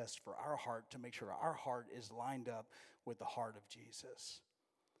litmus test for our heart to make sure our heart is lined up with the heart of Jesus.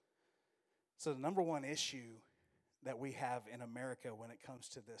 So the number one issue that we have in America when it comes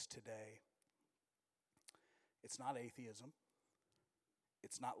to this today, it's not atheism.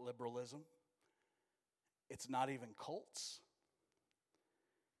 It's not liberalism. It's not even cults.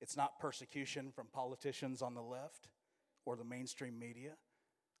 It's not persecution from politicians on the left or the mainstream media,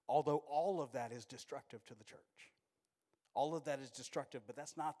 although all of that is destructive to the church. All of that is destructive, but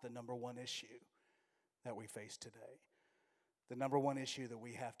that's not the number one issue that we face today. The number one issue that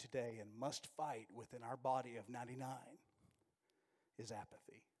we have today and must fight within our body of 99 is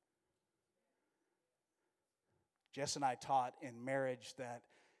apathy. Jess and I taught in marriage that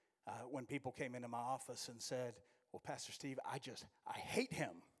when people came into my office and said, well, Pastor Steve, I hate him.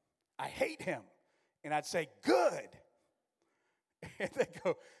 I hate him. And I'd say, good. And they'd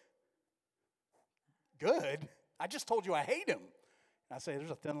go, good? I just told you I hate him. And I say, there's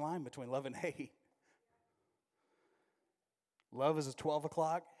a thin line between love and hate. Love is at 12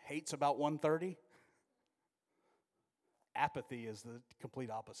 o'clock. Hate's about 1:30. Apathy is the complete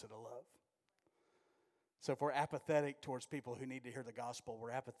opposite of love. So if we're apathetic towards people who need to hear the gospel,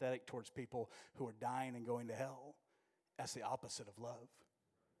 we're apathetic towards people who are dying and going to hell, that's the opposite of love.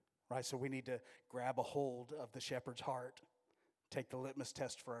 Right? So we need to grab a hold of the shepherd's heart, take the litmus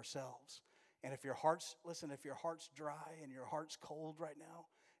test for ourselves. And if your heart's dry and your heart's cold right now,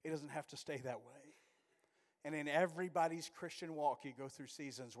 it doesn't have to stay that way. And in everybody's Christian walk, you go through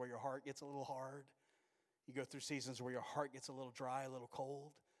seasons where your heart gets a little hard. You go through seasons where your heart gets a little dry, a little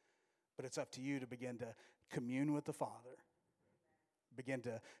cold. But it's up to you to begin to commune with the Father. Begin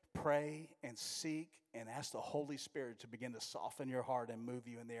to pray and seek and ask the Holy Spirit to begin to soften your heart and move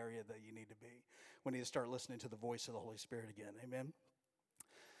you in the area that you need to be. We need to start listening to the voice of the Holy Spirit again. Amen?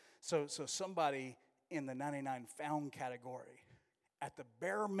 So somebody in the 99 found category, at the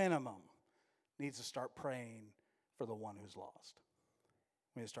bare minimum, needs to start praying for the one who's lost.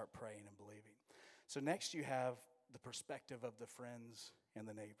 We need to start praying and believing. So next you have the perspective of the friends and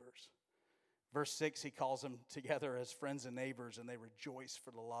the neighbors. Verse 6, he calls them together as friends and neighbors, and they rejoice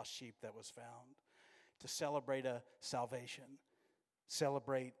for the lost sheep that was found. To celebrate a salvation,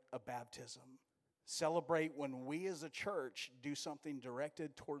 celebrate a baptism, celebrate when we as a church do something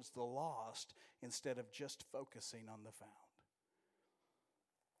directed towards the lost instead of just focusing on the found.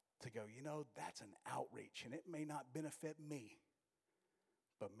 To go, that's an outreach, and it may not benefit me,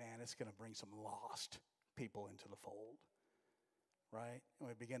 but man, it's going to bring some lost people into the fold, right? And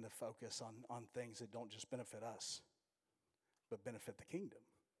we begin to focus on things that don't just benefit us, but benefit the kingdom.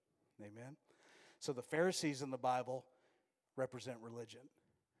 Amen? So the Pharisees in the Bible represent religion.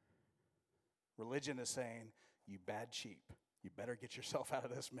 Religion is saying, you bad sheep, you better get yourself out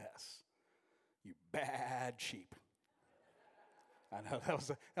of this mess. You bad sheep. I know, that was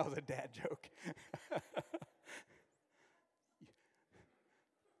a dad joke.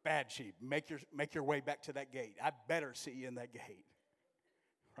 Bad sheep, make your way back to that gate. I better see you in that gate.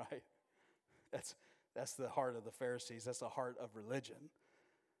 Right? That's the heart of the Pharisees. That's the heart of religion.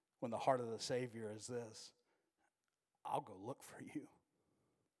 When the heart of the Savior is this, I'll go look for you.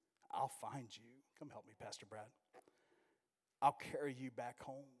 I'll find you. Come help me, Pastor Brad. I'll carry you back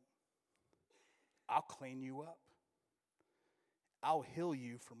home. I'll clean you up. I'll heal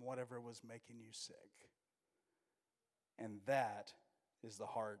you from whatever was making you sick. And that is the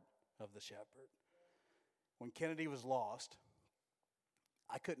heart of the shepherd. When Kennedy was lost,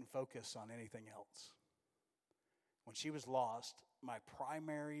 I couldn't focus on anything else. When she was lost, my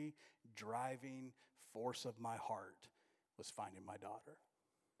primary driving force of my heart was finding my daughter.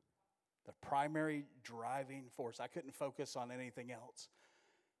 The primary driving force. I couldn't focus on anything else.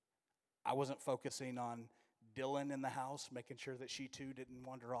 I wasn't focusing on Dylan in the house, making sure that she too didn't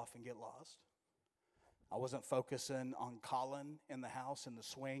wander off and get lost. I wasn't focusing on Colin in the house in the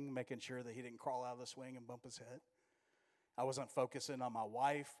swing, making sure that he didn't crawl out of the swing and bump his head. I wasn't focusing on my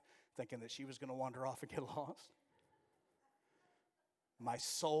wife, thinking that she was going to wander off and get lost. My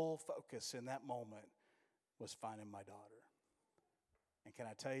sole focus in that moment was finding my daughter. And can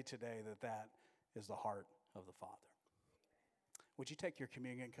I tell you today that is the heart of the Father? Would you take your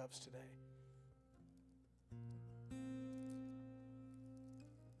communion cups today?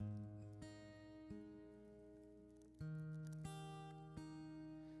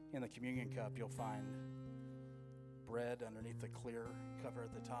 In the communion cup, you'll find bread underneath the clear cover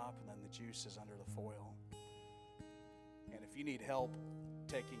at the top, and then the juice is under the foil. And if you need help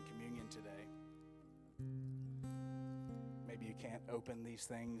taking communion today, maybe you can't open these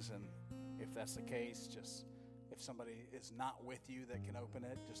things, and if that's the case, just if somebody is not with you that can open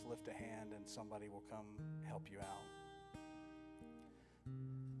it, just lift a hand and somebody will come help you out.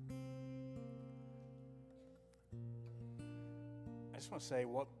 I just want to say,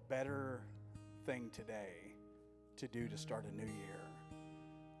 what better thing today to do to start a new year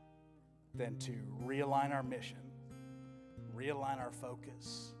than to realign our mission, realign our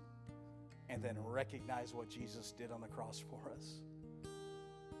focus, and then recognize what Jesus did on the cross for us.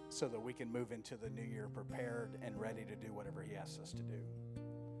 so that we can move into the new year prepared and ready to do whatever he asks us to do.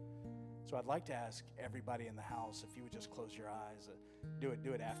 So I'd like to ask everybody in the house if you would just close your eyes. Do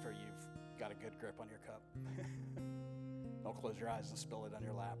it after you've got a good grip on your cup. Don't close your eyes and spill it on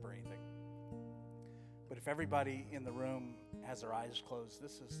your lap or anything. But if everybody in the room has their eyes closed,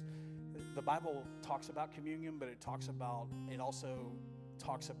 the Bible talks about communion, but it also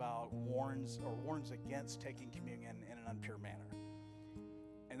talks about warns against taking communion in an impure manner.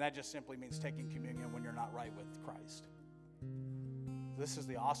 And that just simply means taking communion when you're not right with Christ. This is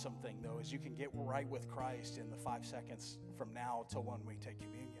the awesome thing, though, is you can get right with Christ in the 5 seconds from now till when we take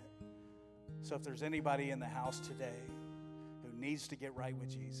communion. So if there's anybody in the house today who needs to get right with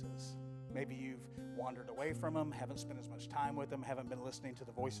Jesus, maybe you've wandered away from him, haven't spent as much time with him, haven't been listening to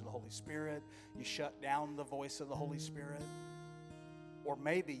the voice of the Holy Spirit, you shut down the voice of the Holy Spirit, or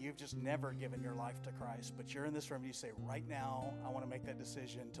maybe you've just never given your life to Christ, but you're in this room and you say, right now, I want to make that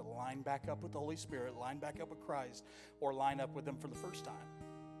decision to line back up with the Holy Spirit, line back up with Christ, or line up with him for the first time.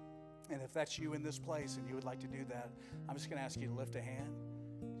 And if that's you in this place and you would like to do that, I'm just going to ask you to lift a hand.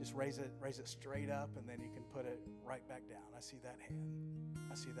 Just raise it straight up, and then you can put it right back down. I see that hand.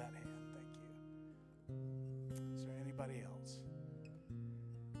 I see that hand. Thank you. Is there anybody else?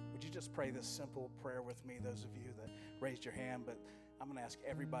 Would you just pray this simple prayer with me, those of you that raised your hand, but I'm going to ask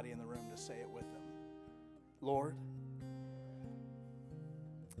everybody in the room to say it with them. Lord,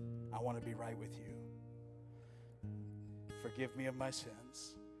 I want to be right with you. Forgive me of my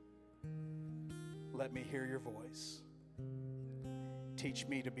sins. Let me hear your voice. Teach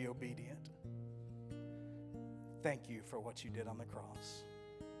me to be obedient. Thank you for what you did on the cross.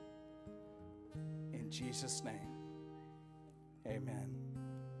 In Jesus' name, amen.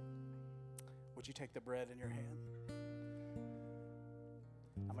 Would you take the bread in your hand?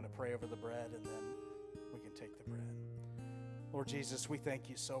 I'm going to pray over the bread, and then we can take the bread. Lord Jesus, we thank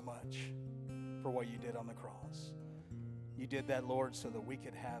you so much for what you did on the cross. You did that, Lord, so that we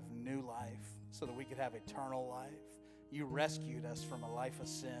could have new life, so that we could have eternal life. You rescued us from a life of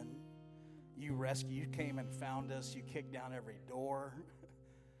sin. You came and found us. You kicked down every door.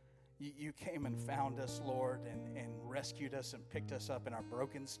 You came and found us, Lord, and rescued us and picked us up in our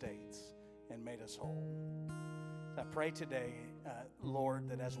broken states and made us whole. I pray today, Lord,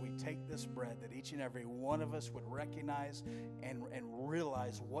 that as we take this bread, that each and every one of us would recognize and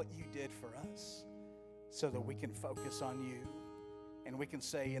realize what you did for us, so that we can focus on you. And we can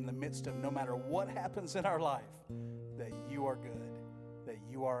say in the midst of no matter what happens in our life, that you are good, that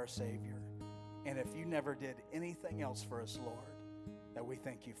you are our Savior. And if you never did anything else for us, Lord, that we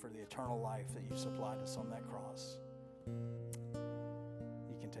thank you for the eternal life that you supplied us on that cross.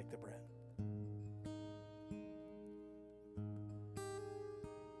 You can take the bread.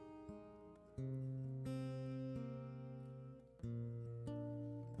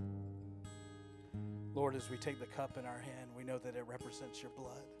 Lord, as we take the cup in our hand, we know that it represents your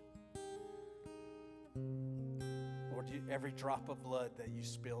blood. Lord, every drop of blood that you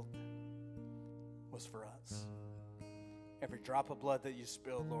spilled was for us. Every drop of blood that you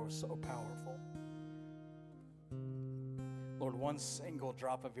spilled, Lord, was so powerful. Lord, one single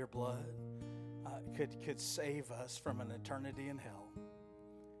drop of your blood could save us from an eternity in hell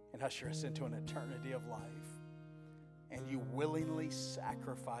and usher us into an eternity of life. And you willingly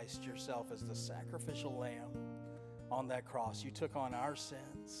sacrificed yourself as the sacrificial lamb on that cross. You took on our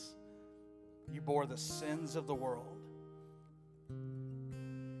sins. You bore the sins of the world.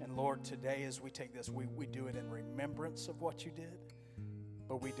 And Lord, today as we take this, we do it in remembrance of what you did,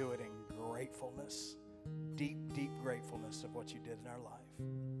 but we do it in gratefulness, deep, deep gratefulness of what you did in our life.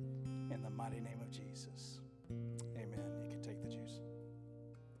 In the mighty name of Jesus, amen. You can take the juice.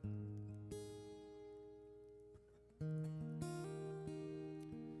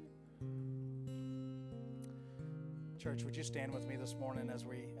 Church, would you stand with me this morning as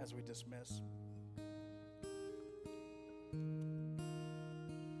we dismiss?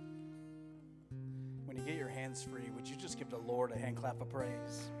 When you get your hands free, would you just give the Lord a hand clap of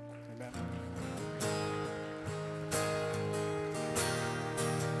praise? Amen.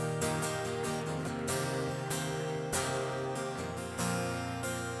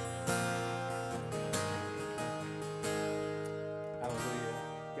 Hallelujah.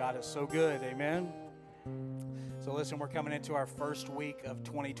 God is so good. Amen. So listen, we're coming into our first week of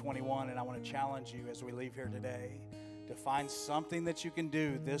 2021, and I want to challenge you as we leave here today to find something that you can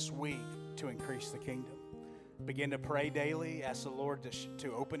do this week to increase the kingdom. Begin to pray daily. Ask the Lord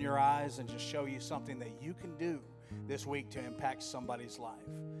to open your eyes and just show you something that you can do this week to impact somebody's life.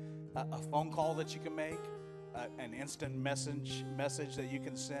 A phone call that you can make, an instant message that you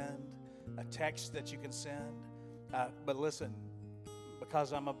can send, a text that you can send. But listen,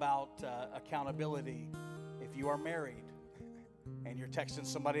 because I'm about accountability. If you are married and you're texting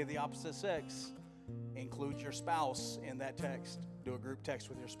somebody of the opposite sex, include your spouse in that text. Do a group text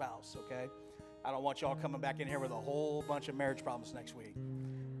with your spouse, okay? I don't want y'all coming back in here with a whole bunch of marriage problems next week.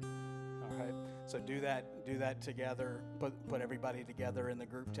 All right? So do that together. Put everybody together in the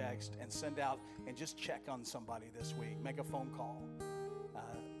group text and send out and just check on somebody this week. Make a phone call.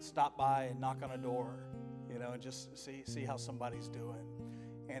 Stop by and knock on a door, and just see how somebody's doing.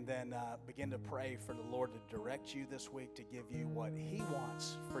 And then begin to pray for the Lord to direct you this week to give you what He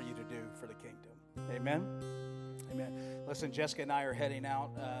wants for you to do for the kingdom. Amen? Amen. Listen, Jessica and I are heading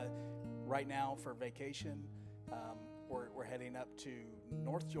out right now for vacation. We're heading up to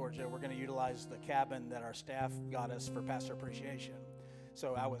North Georgia. We're going to utilize the cabin that our staff got us for Pastor Appreciation.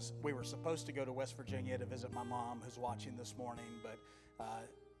 So we were supposed to go to West Virginia to visit my mom, who's watching this morning, but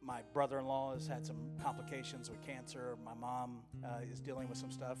my brother-in-law has had some complications with cancer. My mom is dealing with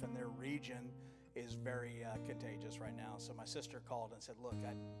some stuff, and their region is very contagious right now. So my sister called and said, look,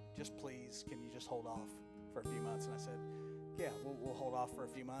 please, can you just hold off for a few months? And I said, yeah, we'll hold off for a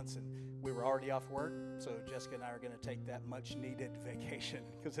few months. And we were already off work, so Jessica and I are going to take that much-needed vacation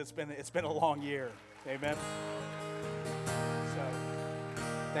because it's been a long year. Amen? So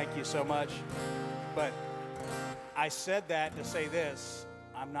thank you so much. But I said that to say this.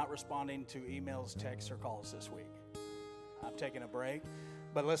 I'm not responding to emails, texts, or calls this week. I'm taking a break.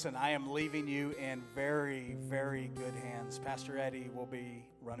 But listen, I am leaving you in very, very good hands. Pastor Eddie will be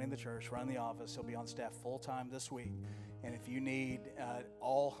running the church, running the office. He'll be on staff full-time this week. And if you need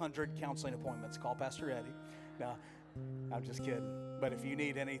all 100 counseling appointments, call Pastor Eddie. No, I'm just kidding. But if you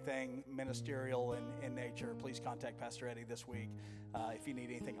need anything ministerial in nature, please contact Pastor Eddie this week. If you need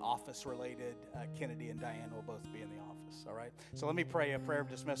anything office-related, Kennedy and Diane will both be in the office, all right? So let me pray a prayer of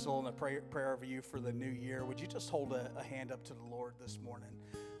dismissal and a prayer over you for the new year. Would you just hold a hand up to the Lord this morning?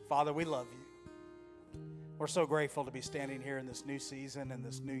 Father, we love you. We're so grateful to be standing here in this new season and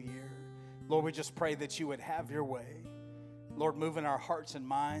this new year. Lord, we just pray that you would have your way. Lord, move in our hearts and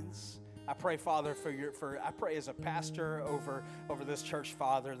minds. I pray, Father, I pray as a pastor over this church,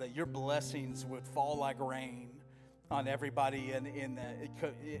 Father, that your blessings would fall like rain on everybody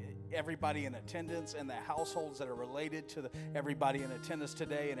everybody in attendance and the households that are related to everybody in attendance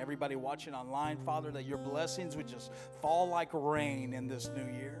today and everybody watching online, Father, that your blessings would just fall like rain in this new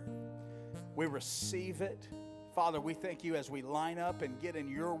year. We receive it. Father, we thank you as we line up and get in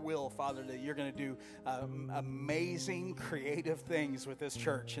your will, Father, that you're going to do amazing, creative things with this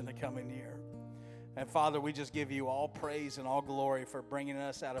church in the coming year. And Father, we just give you all praise and all glory for bringing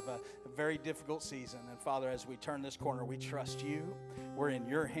us out of a very difficult season. And Father, as we turn this corner, we trust you. We're in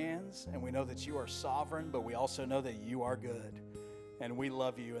your hands, and we know that you are sovereign, but we also know that you are good. And we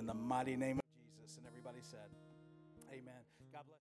love you in the mighty name of Jesus. And everybody said, amen. God bless.